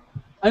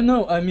 I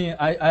know. I mean,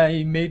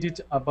 I made it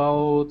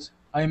about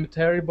I'm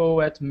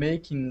terrible at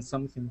making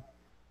something.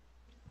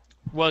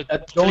 Well,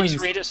 please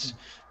read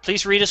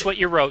us what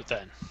you wrote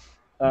then.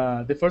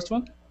 The first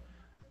one?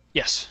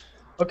 Yes.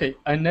 Okay.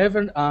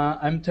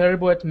 I'm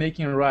terrible at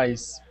making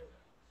rice.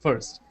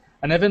 First,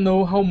 I never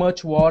know how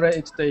much water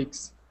it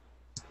takes.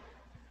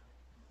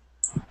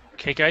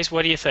 Okay, guys,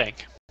 what do you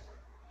think?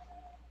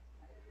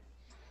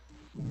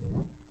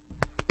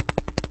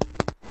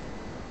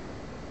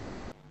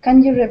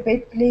 Can you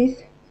repeat,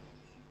 please?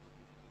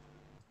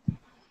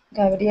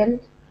 Gabriel?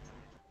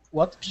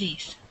 What?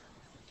 Please.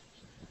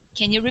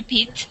 Can you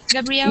repeat,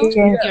 Gabriel,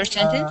 your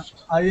sentence?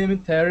 I am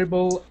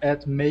terrible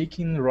at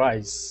making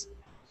rice.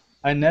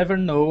 I never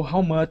know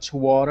how much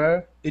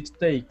water it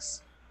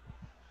takes.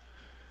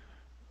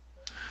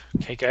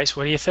 Okay, guys,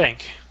 what do you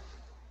think?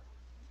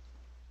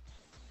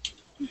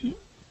 Mm-hmm.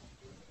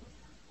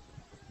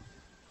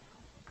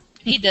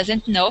 He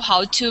doesn't know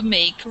how to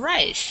make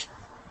rice.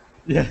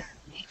 Yeah.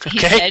 He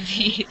said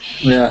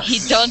he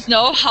don't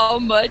know how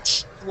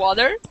much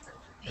water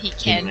he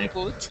can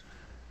put.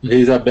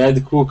 He's a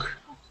bad cook.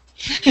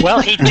 Well,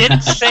 he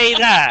didn't say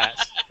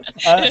that.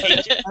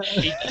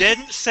 He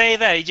didn't say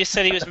that. He just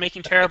said he was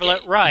making terrible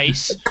at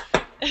rice.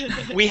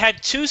 We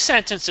had two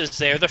sentences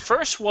there. The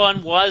first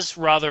one was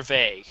rather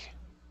vague.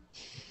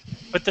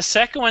 But the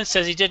second one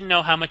says he didn't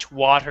know how much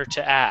water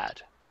to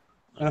add.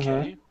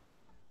 Okay.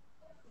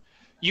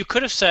 You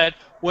could have said,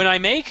 when I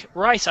make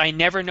rice, I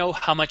never know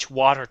how much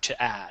water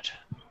to add.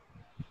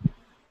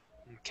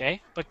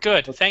 Okay, but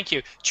good. Thank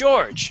you.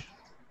 George.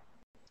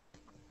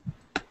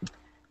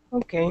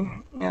 Okay,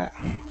 yeah,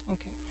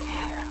 okay.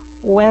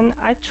 When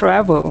I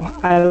travel,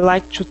 I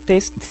like to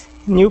taste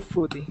new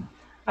food.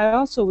 I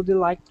also would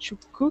like to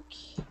cook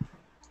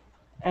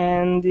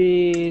and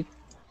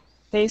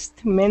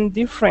taste many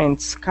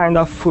different kind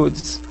of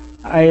foods.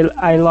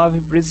 I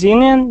love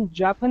Brazilian,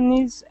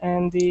 Japanese,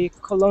 and the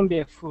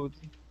Colombian food.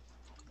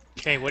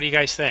 Okay, what do you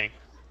guys think?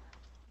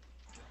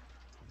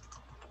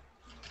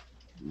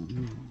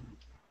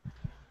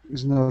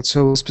 It's not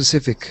so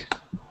specific.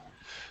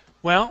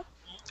 Well,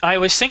 I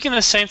was thinking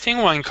the same thing,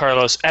 Juan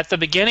Carlos. At the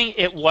beginning,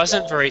 it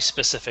wasn't very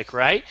specific,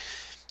 right?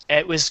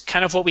 It was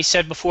kind of what we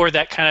said before,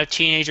 that kind of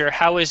teenager,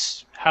 how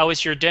is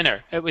your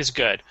dinner? It was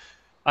good.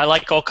 I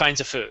like all kinds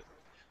of food.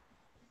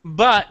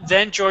 But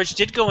then George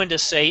did go into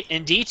say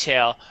in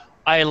detail,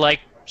 I like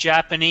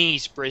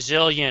Japanese,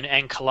 Brazilian,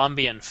 and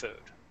Colombian food.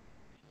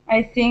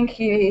 I think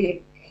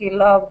he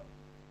loved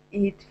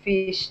eat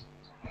fish.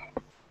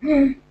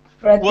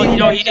 Well, you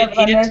know, he didn't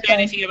say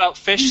anything about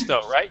fish,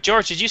 though, right?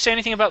 George, did you say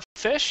anything about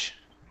fish?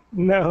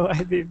 No,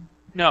 I didn't.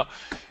 No.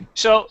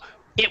 So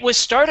it was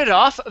started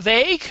off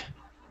vague,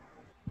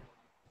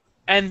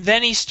 and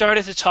then he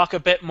started to talk a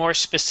bit more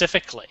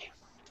specifically.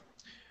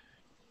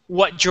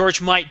 What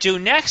George might do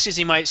next is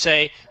he might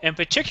say, in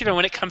particular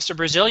when it comes to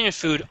Brazilian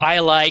food, I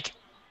like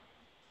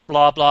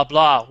blah, blah,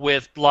 blah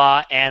with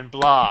blah and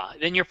blah.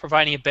 Then you're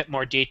providing a bit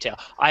more detail.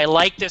 I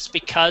like this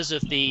because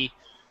of the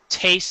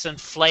tastes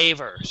and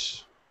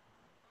flavors,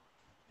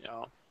 you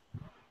know,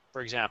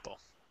 for example.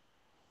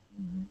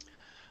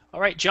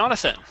 All right,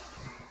 Jonathan,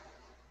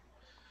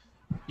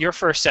 your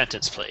first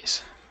sentence,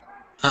 please.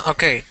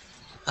 Okay.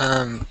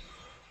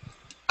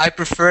 I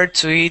prefer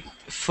to eat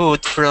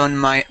food from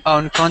my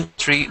own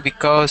country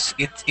because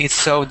it is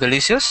so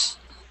delicious.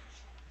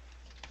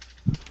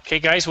 Okay,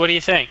 guys, what do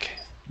you think?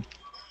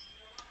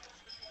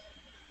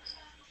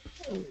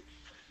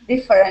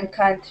 Different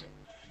country.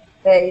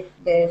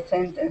 The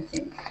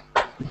sentences.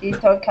 He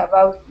talk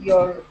about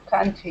your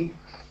country.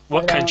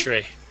 What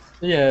country?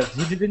 Yeah,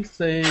 he didn't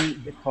say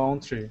the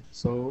country,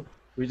 so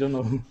we don't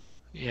know.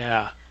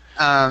 Yeah.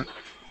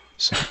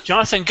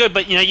 Jonathan, good,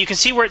 but you know, you can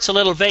see where it's a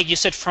little vague. You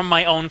said from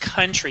my own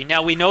country.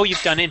 Now we know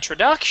you've done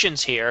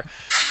introductions here,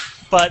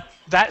 but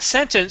that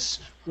sentence,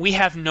 we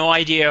have no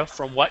idea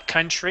from what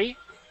country.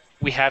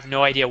 We have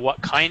no idea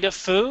what kind of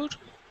food.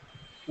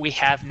 We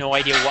have no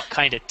idea what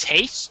kind of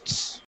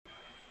tastes.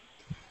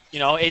 You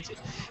know,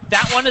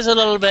 that one is a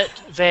little bit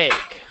vague.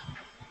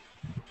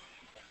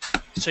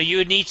 So you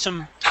would need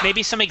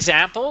maybe some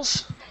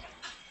examples.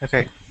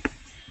 Okay.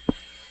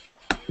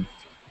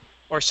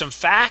 Or some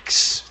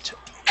facts.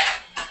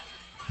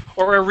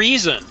 Or a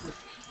reason.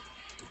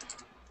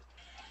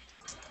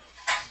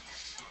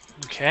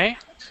 Okay.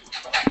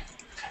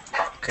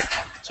 Okay.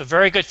 So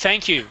very good.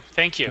 Thank you.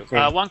 Thank you.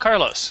 Okay. Juan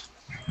Carlos.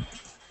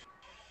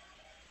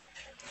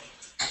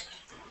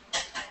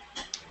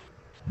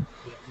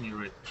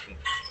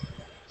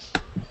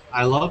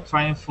 I love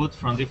trying food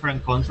from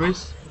different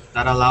countries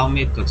that allow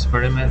me to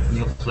experiment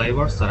new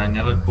flavors that I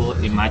never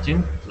could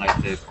imagine, like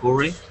the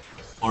curry,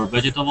 or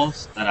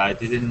vegetables that I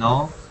didn't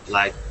know,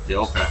 like the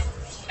okra.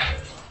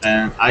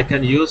 And I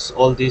can use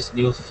all these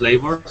new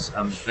flavors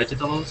and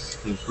vegetables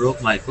to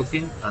improve my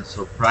cooking and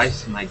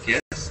surprise my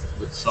guests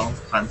with some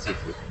fancy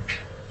food.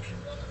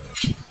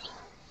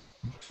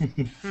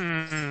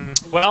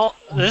 Well,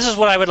 this is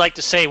what I would like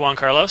to say, Juan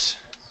Carlos.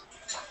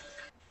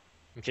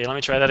 Okay, let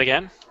me try that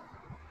again.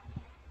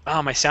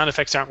 Oh, my sound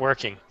effects aren't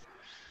working.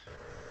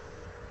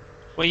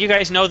 Well, you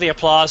guys know the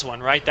applause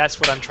one, right? That's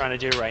what I'm trying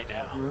to do right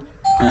now.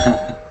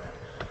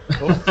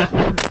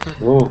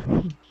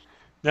 Oh.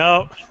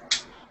 No.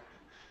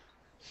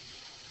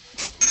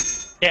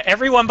 Yeah,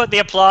 everyone but the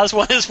applause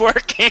one is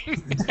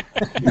working.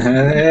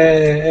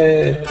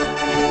 Hey.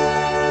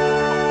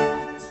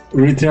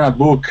 Written a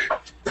book.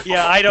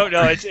 Yeah, I don't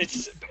know.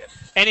 It's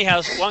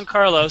anyhow, Juan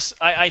Carlos,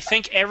 I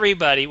think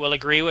everybody will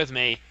agree with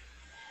me.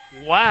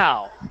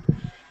 Wow.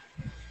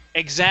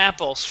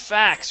 Examples,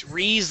 facts,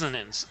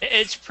 reasonings.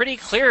 It's pretty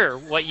clear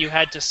what you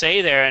had to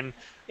say there. And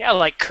yeah,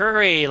 like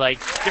curry, like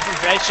different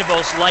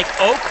vegetables, like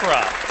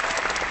okra.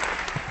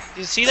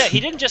 You see that? He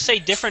didn't just say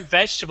different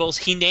vegetables,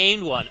 he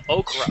named one,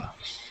 okra.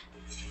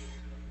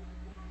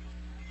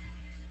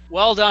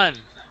 Well done.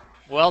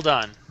 Well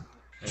done.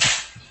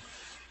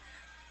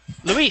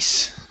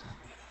 Luis.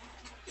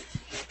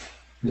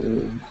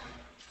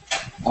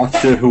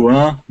 After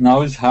Juan, now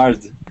it's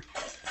hard.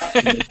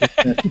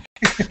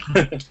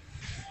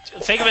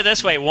 Think of it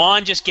this way,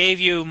 Juan just gave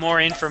you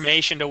more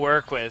information to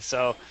work with,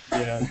 so...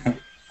 Yeah.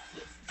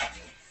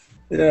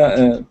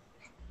 Yeah,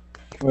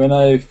 when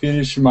I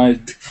finished my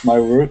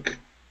work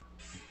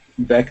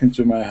back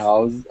into my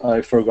house,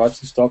 I forgot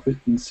to stop it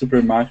in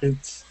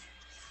supermarkets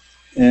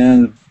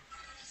and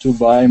to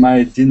buy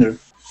my dinner.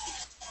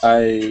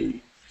 I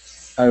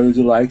would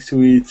like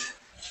to eat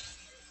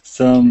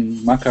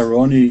some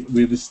macaroni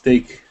with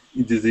steak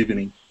this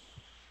evening.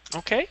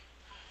 Okay.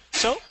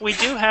 So we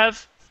do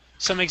have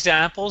some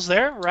examples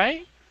there,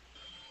 right?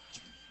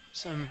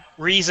 Some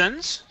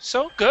reasons.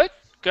 So good,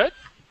 good.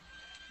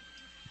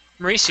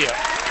 Mauricio.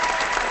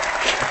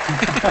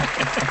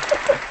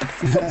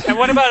 And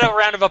what about a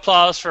round of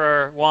applause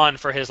for Juan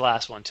for his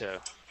last one too?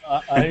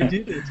 I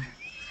did it.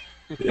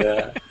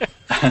 Yeah.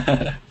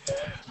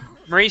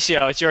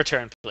 Mauricio, it's your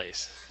turn,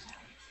 please.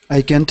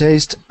 I can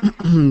taste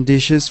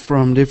dishes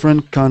from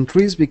different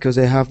countries because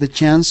I have the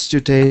chance to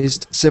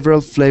taste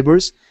several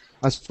flavors,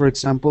 as for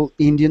example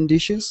Indian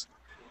dishes,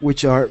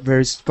 which are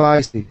very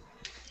spicy.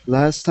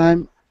 Last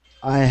time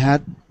I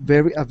had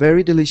a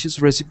very delicious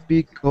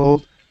recipe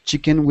called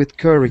chicken with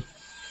curry.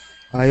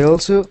 I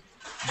also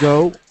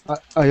go.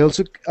 I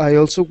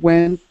also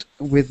went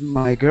with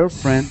my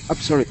girlfriend. I'm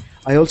sorry.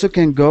 I also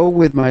can go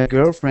with my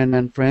girlfriend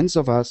and friends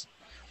of us.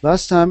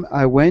 Last time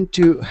I went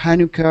to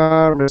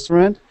Hanukkah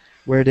restaurant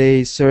where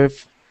they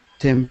serve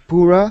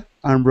tempura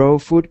and raw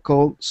food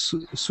called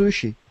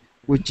sushi,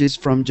 which is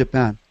from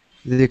Japan.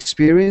 The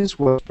experience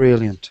was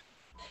brilliant.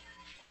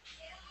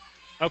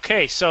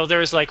 Okay, so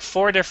there's like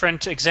 4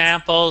 different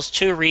examples,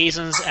 2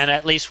 reasons, and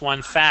at least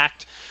 1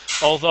 fact,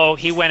 although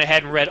he went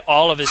ahead and read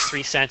all of his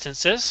 3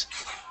 sentences.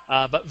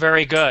 But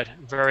very good,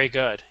 very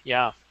good.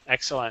 Yeah,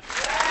 excellent.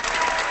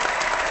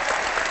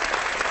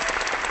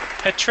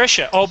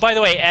 Patricia. Oh, by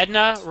the way,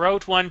 Edna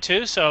wrote one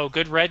too, so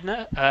good,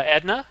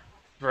 Edna.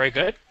 Very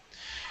good.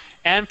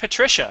 And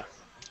Patricia.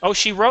 Oh,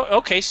 she wrote.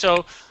 Okay,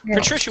 so Yes.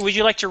 Patricia, would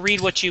you like to read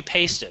what you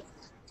pasted?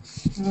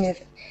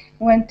 Yes.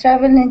 When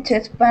traveling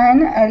to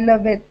Spain, I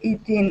loved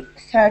eating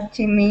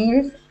hearty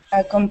meals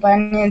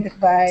accompanied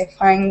by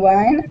fine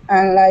wine,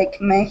 and like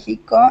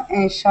Mexico,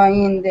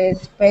 enjoying the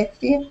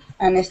spicy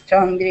and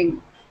strong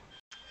drink.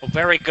 Oh,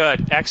 very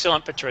good.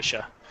 Excellent,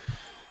 Patricia.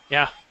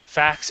 Yeah,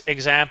 facts,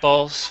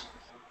 examples,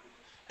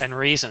 and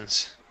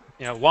reasons.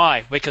 You know,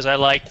 why? Because I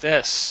like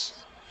this.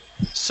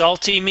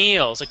 Salty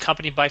meals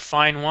accompanied by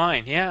fine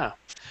wine. Yeah.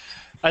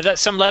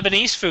 Some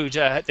Lebanese food,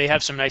 they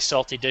have some nice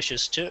salty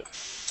dishes too.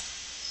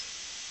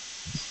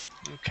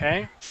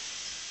 Okay.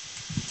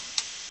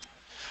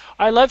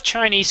 I love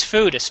Chinese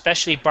food,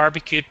 especially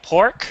barbecued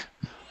pork,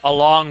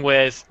 along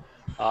with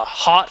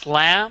hot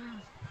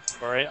lamb,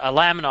 or a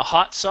lamb in a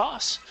hot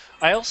sauce.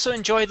 I also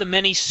enjoy the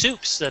many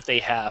soups that they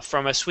have,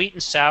 from a sweet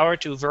and sour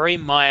to very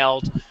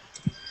mild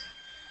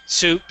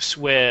soups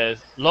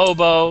with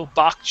lobo,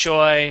 bok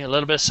choy, a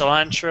little bit of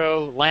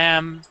cilantro,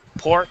 lamb,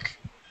 pork,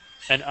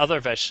 and other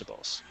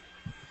vegetables.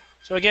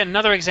 So again,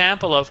 another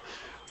example of,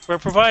 we're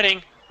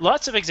providing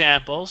lots of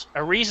examples,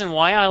 a reason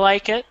why I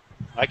like it.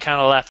 I kind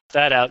of left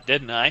that out,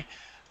 didn't I?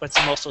 But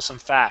some also some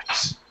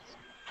facts.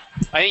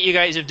 I think you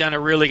guys have done a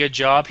really good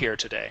job here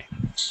today.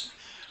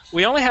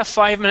 We only have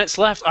 5 minutes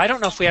left. I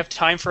don't know if we have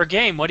time for a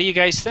game. What do you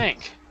guys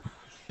think?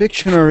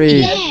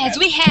 Pictionary. Yes,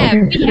 we have.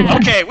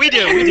 Okay, we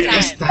do.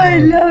 I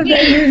love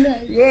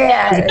that.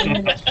 Yeah.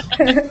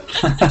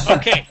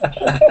 Okay.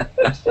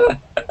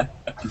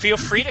 Feel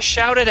free to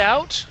shout it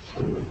out.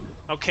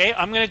 Okay,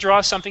 I'm going to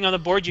draw something on the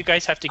board. You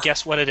guys have to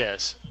guess what it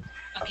is.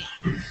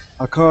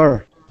 A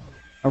car.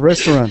 A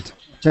restaurant.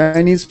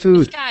 Chinese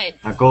food. Sky.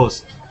 A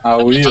ghost.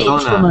 A wheel.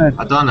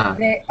 A donut.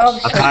 The A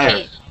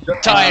option.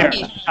 tire.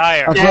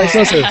 Tire. A fly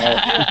saucer.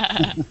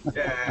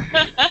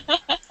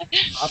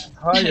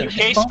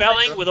 UK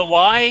spelling with a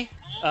Y,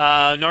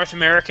 North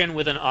American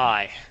with an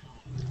I.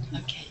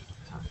 Okay.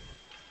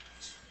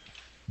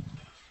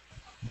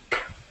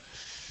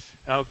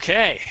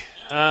 Okay.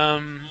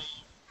 A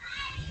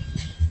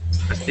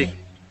stick.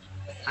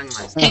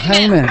 Hangman.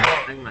 Hangman.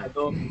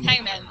 Hangman.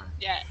 Hangman.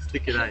 Yeah.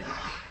 Sticky die.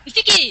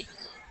 Sticky.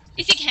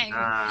 Sticky hang.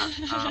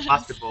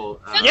 Basketball.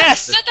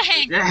 Yes! Not a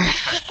hang. Yeah.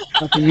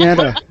 A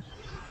piñata.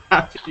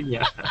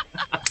 Yeah.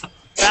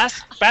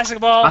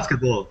 Basketball.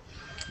 Basketball.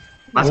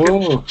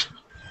 Basketball. Oh,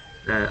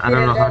 I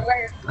don't know how.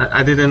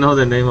 I didn't know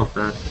the name of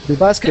that. The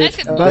basket.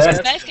 Basketball.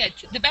 Basket.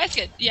 The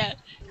basket. Yeah.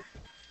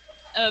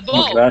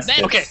 Ball.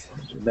 basket. Okay.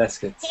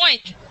 Basket.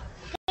 Point.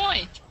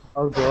 Point.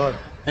 Oh God.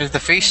 There's the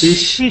fish.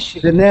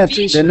 The net.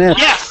 Fish. The net.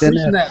 Yes! The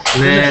net.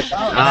 Net.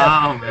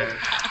 Oh man.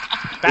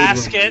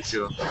 Basket,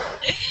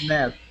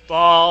 Net.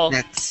 ball,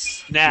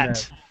 Nets.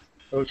 net.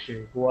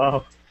 Okay.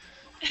 Wow.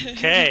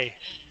 Okay.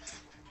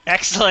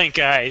 Excellent,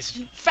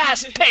 guys.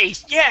 Fast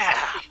paced, yeah!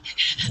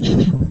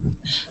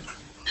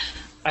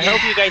 I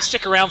hope you guys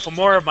stick around for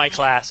more of my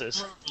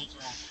classes.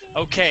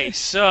 Okay,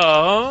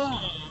 so...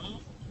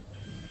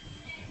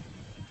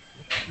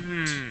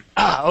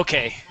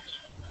 okay.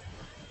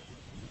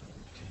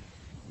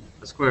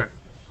 A square.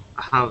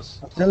 A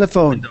house. A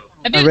telephone. A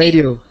A building.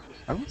 radio.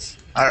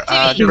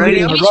 The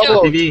radio. TV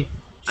show. TV.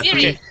 A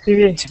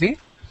Series. TV?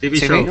 TV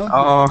show.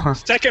 Oh.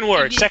 Second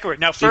word.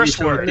 Now, TV first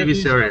show. word. TV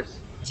series.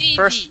 TV.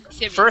 First,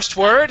 Series. first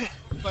word.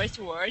 First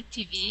word,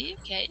 TV,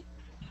 okay.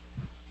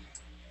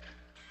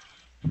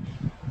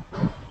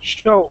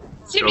 Show.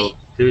 TV,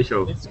 TV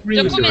show.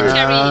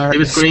 documentary,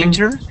 TV screen.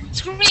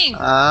 screen,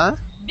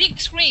 big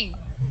screen.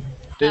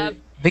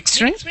 Big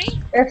screen?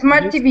 Screen?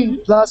 Smart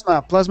TV.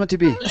 Plasma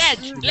TV. LED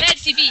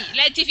TV,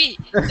 LED TV.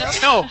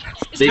 No.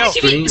 Big Smart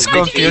screen. TV, It's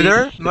smart TV.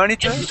 computer,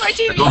 monitor. It's smart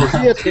TV.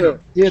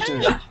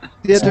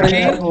 Theater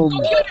at home.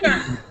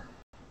 Computer.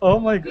 Oh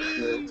my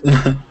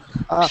god.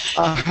 A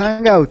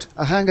hangout.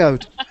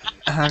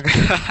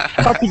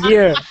 Top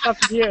Gear. Top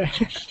Gear.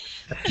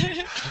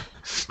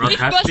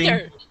 Broadcasting.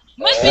 Mythbuster.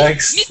 Must be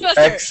Mythbuster.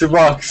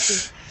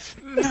 Xbox.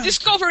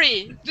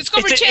 Discovery It's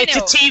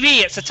Channel. a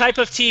TV. It's a type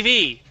of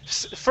TV.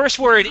 First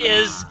word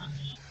is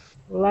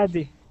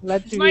LED.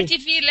 LED Smart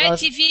TV. TV, LED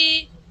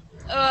TV,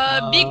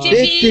 big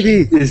Big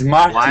TV, TV.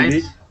 Smart White.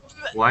 TV.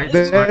 White.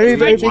 Very, Smart very TV.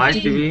 big White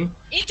TV. TV.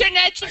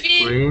 Internet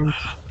TV, Green.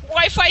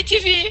 Wi-Fi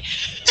TV,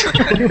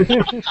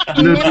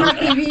 Cinema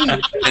TV.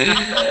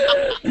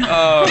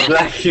 Oh,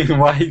 Black and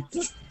white.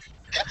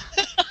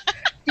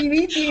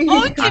 TV.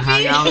 oh A TV,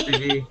 hangout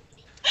TV.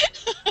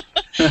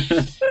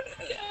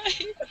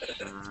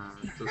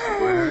 Two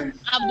square.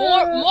 a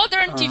more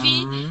modern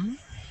TV.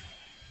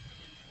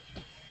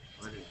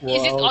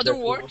 Is it Wow, other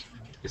that's word?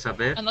 Is a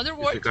bed. Another Is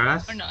word a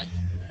grass. or not?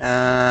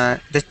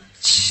 Also,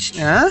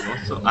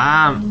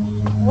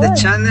 the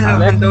channel Black and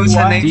Windows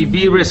and white.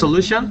 TV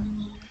resolution.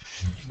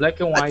 Black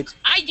and white.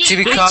 ID.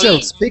 TV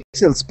Pixels. Full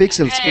HD.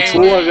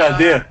 Full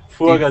HD.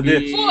 Full, yeah,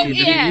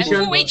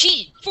 definition. full AG.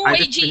 Full High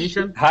AG.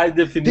 definition. High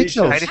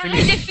definition. Pixels. High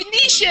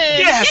definition.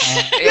 yes.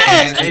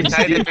 Yes,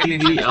 high HD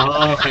definition. TV.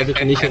 Oh, high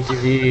definition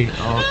TV. Okay.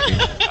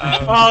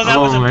 Oh, that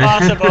was Oh, man.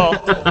 impossible.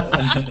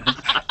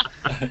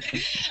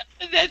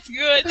 That's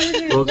good.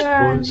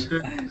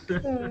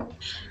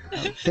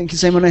 Thank you,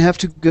 Simon. I have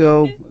to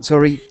go.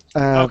 Sorry.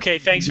 Okay,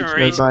 thanks for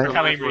Bye-bye.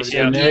 coming,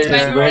 Mauricio. Next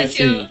Bye,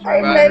 question. Mauricio.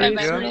 Bye, Bye,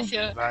 Mauricio.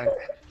 Mauricio. Bye. A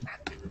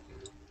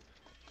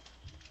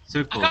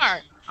Circle. car.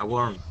 A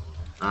worm.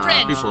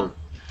 Friends. People.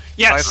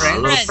 Yes,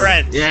 Friends.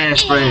 friends.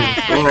 Yes, Yeah, friends.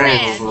 Oh,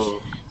 friends.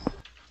 oh,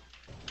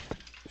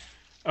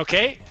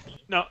 Okay.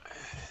 No.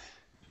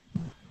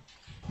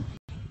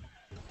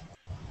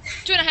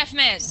 2.5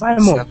 Men.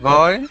 Simon.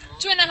 Savoy.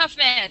 2.5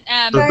 Men.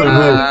 Doctor Big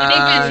Who.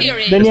 Bang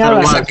Theory.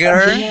 Daniela. Star A Wars.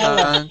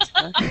 girl.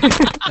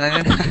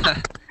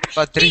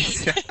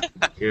 Patricia.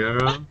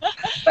 Girl.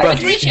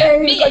 Patricia.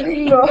 Me. A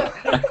girl.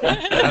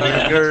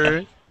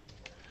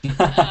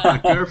 A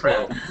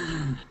girlfriend.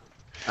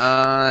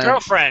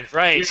 Girlfriend,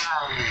 right.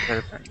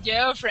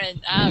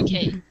 Girlfriend.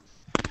 Okay.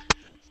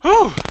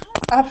 Whew,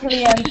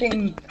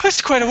 Affiliating.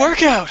 that's quite a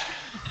workout.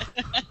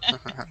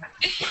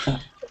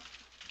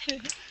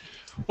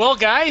 Well,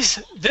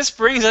 guys, this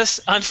brings us,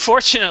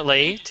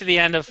 unfortunately, to the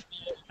end of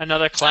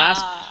another class.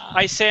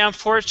 I say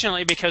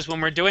unfortunately because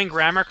when we're doing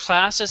grammar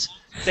classes,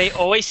 they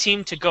always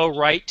seem to go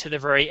right to the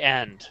very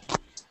end.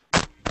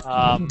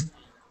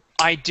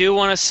 I do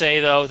want to say,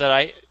 though,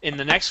 that in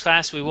the next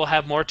class we will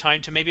have more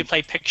time to maybe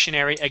play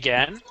Pictionary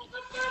again.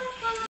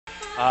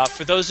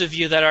 For those of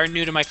you that are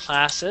new to my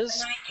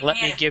classes, let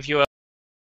me give you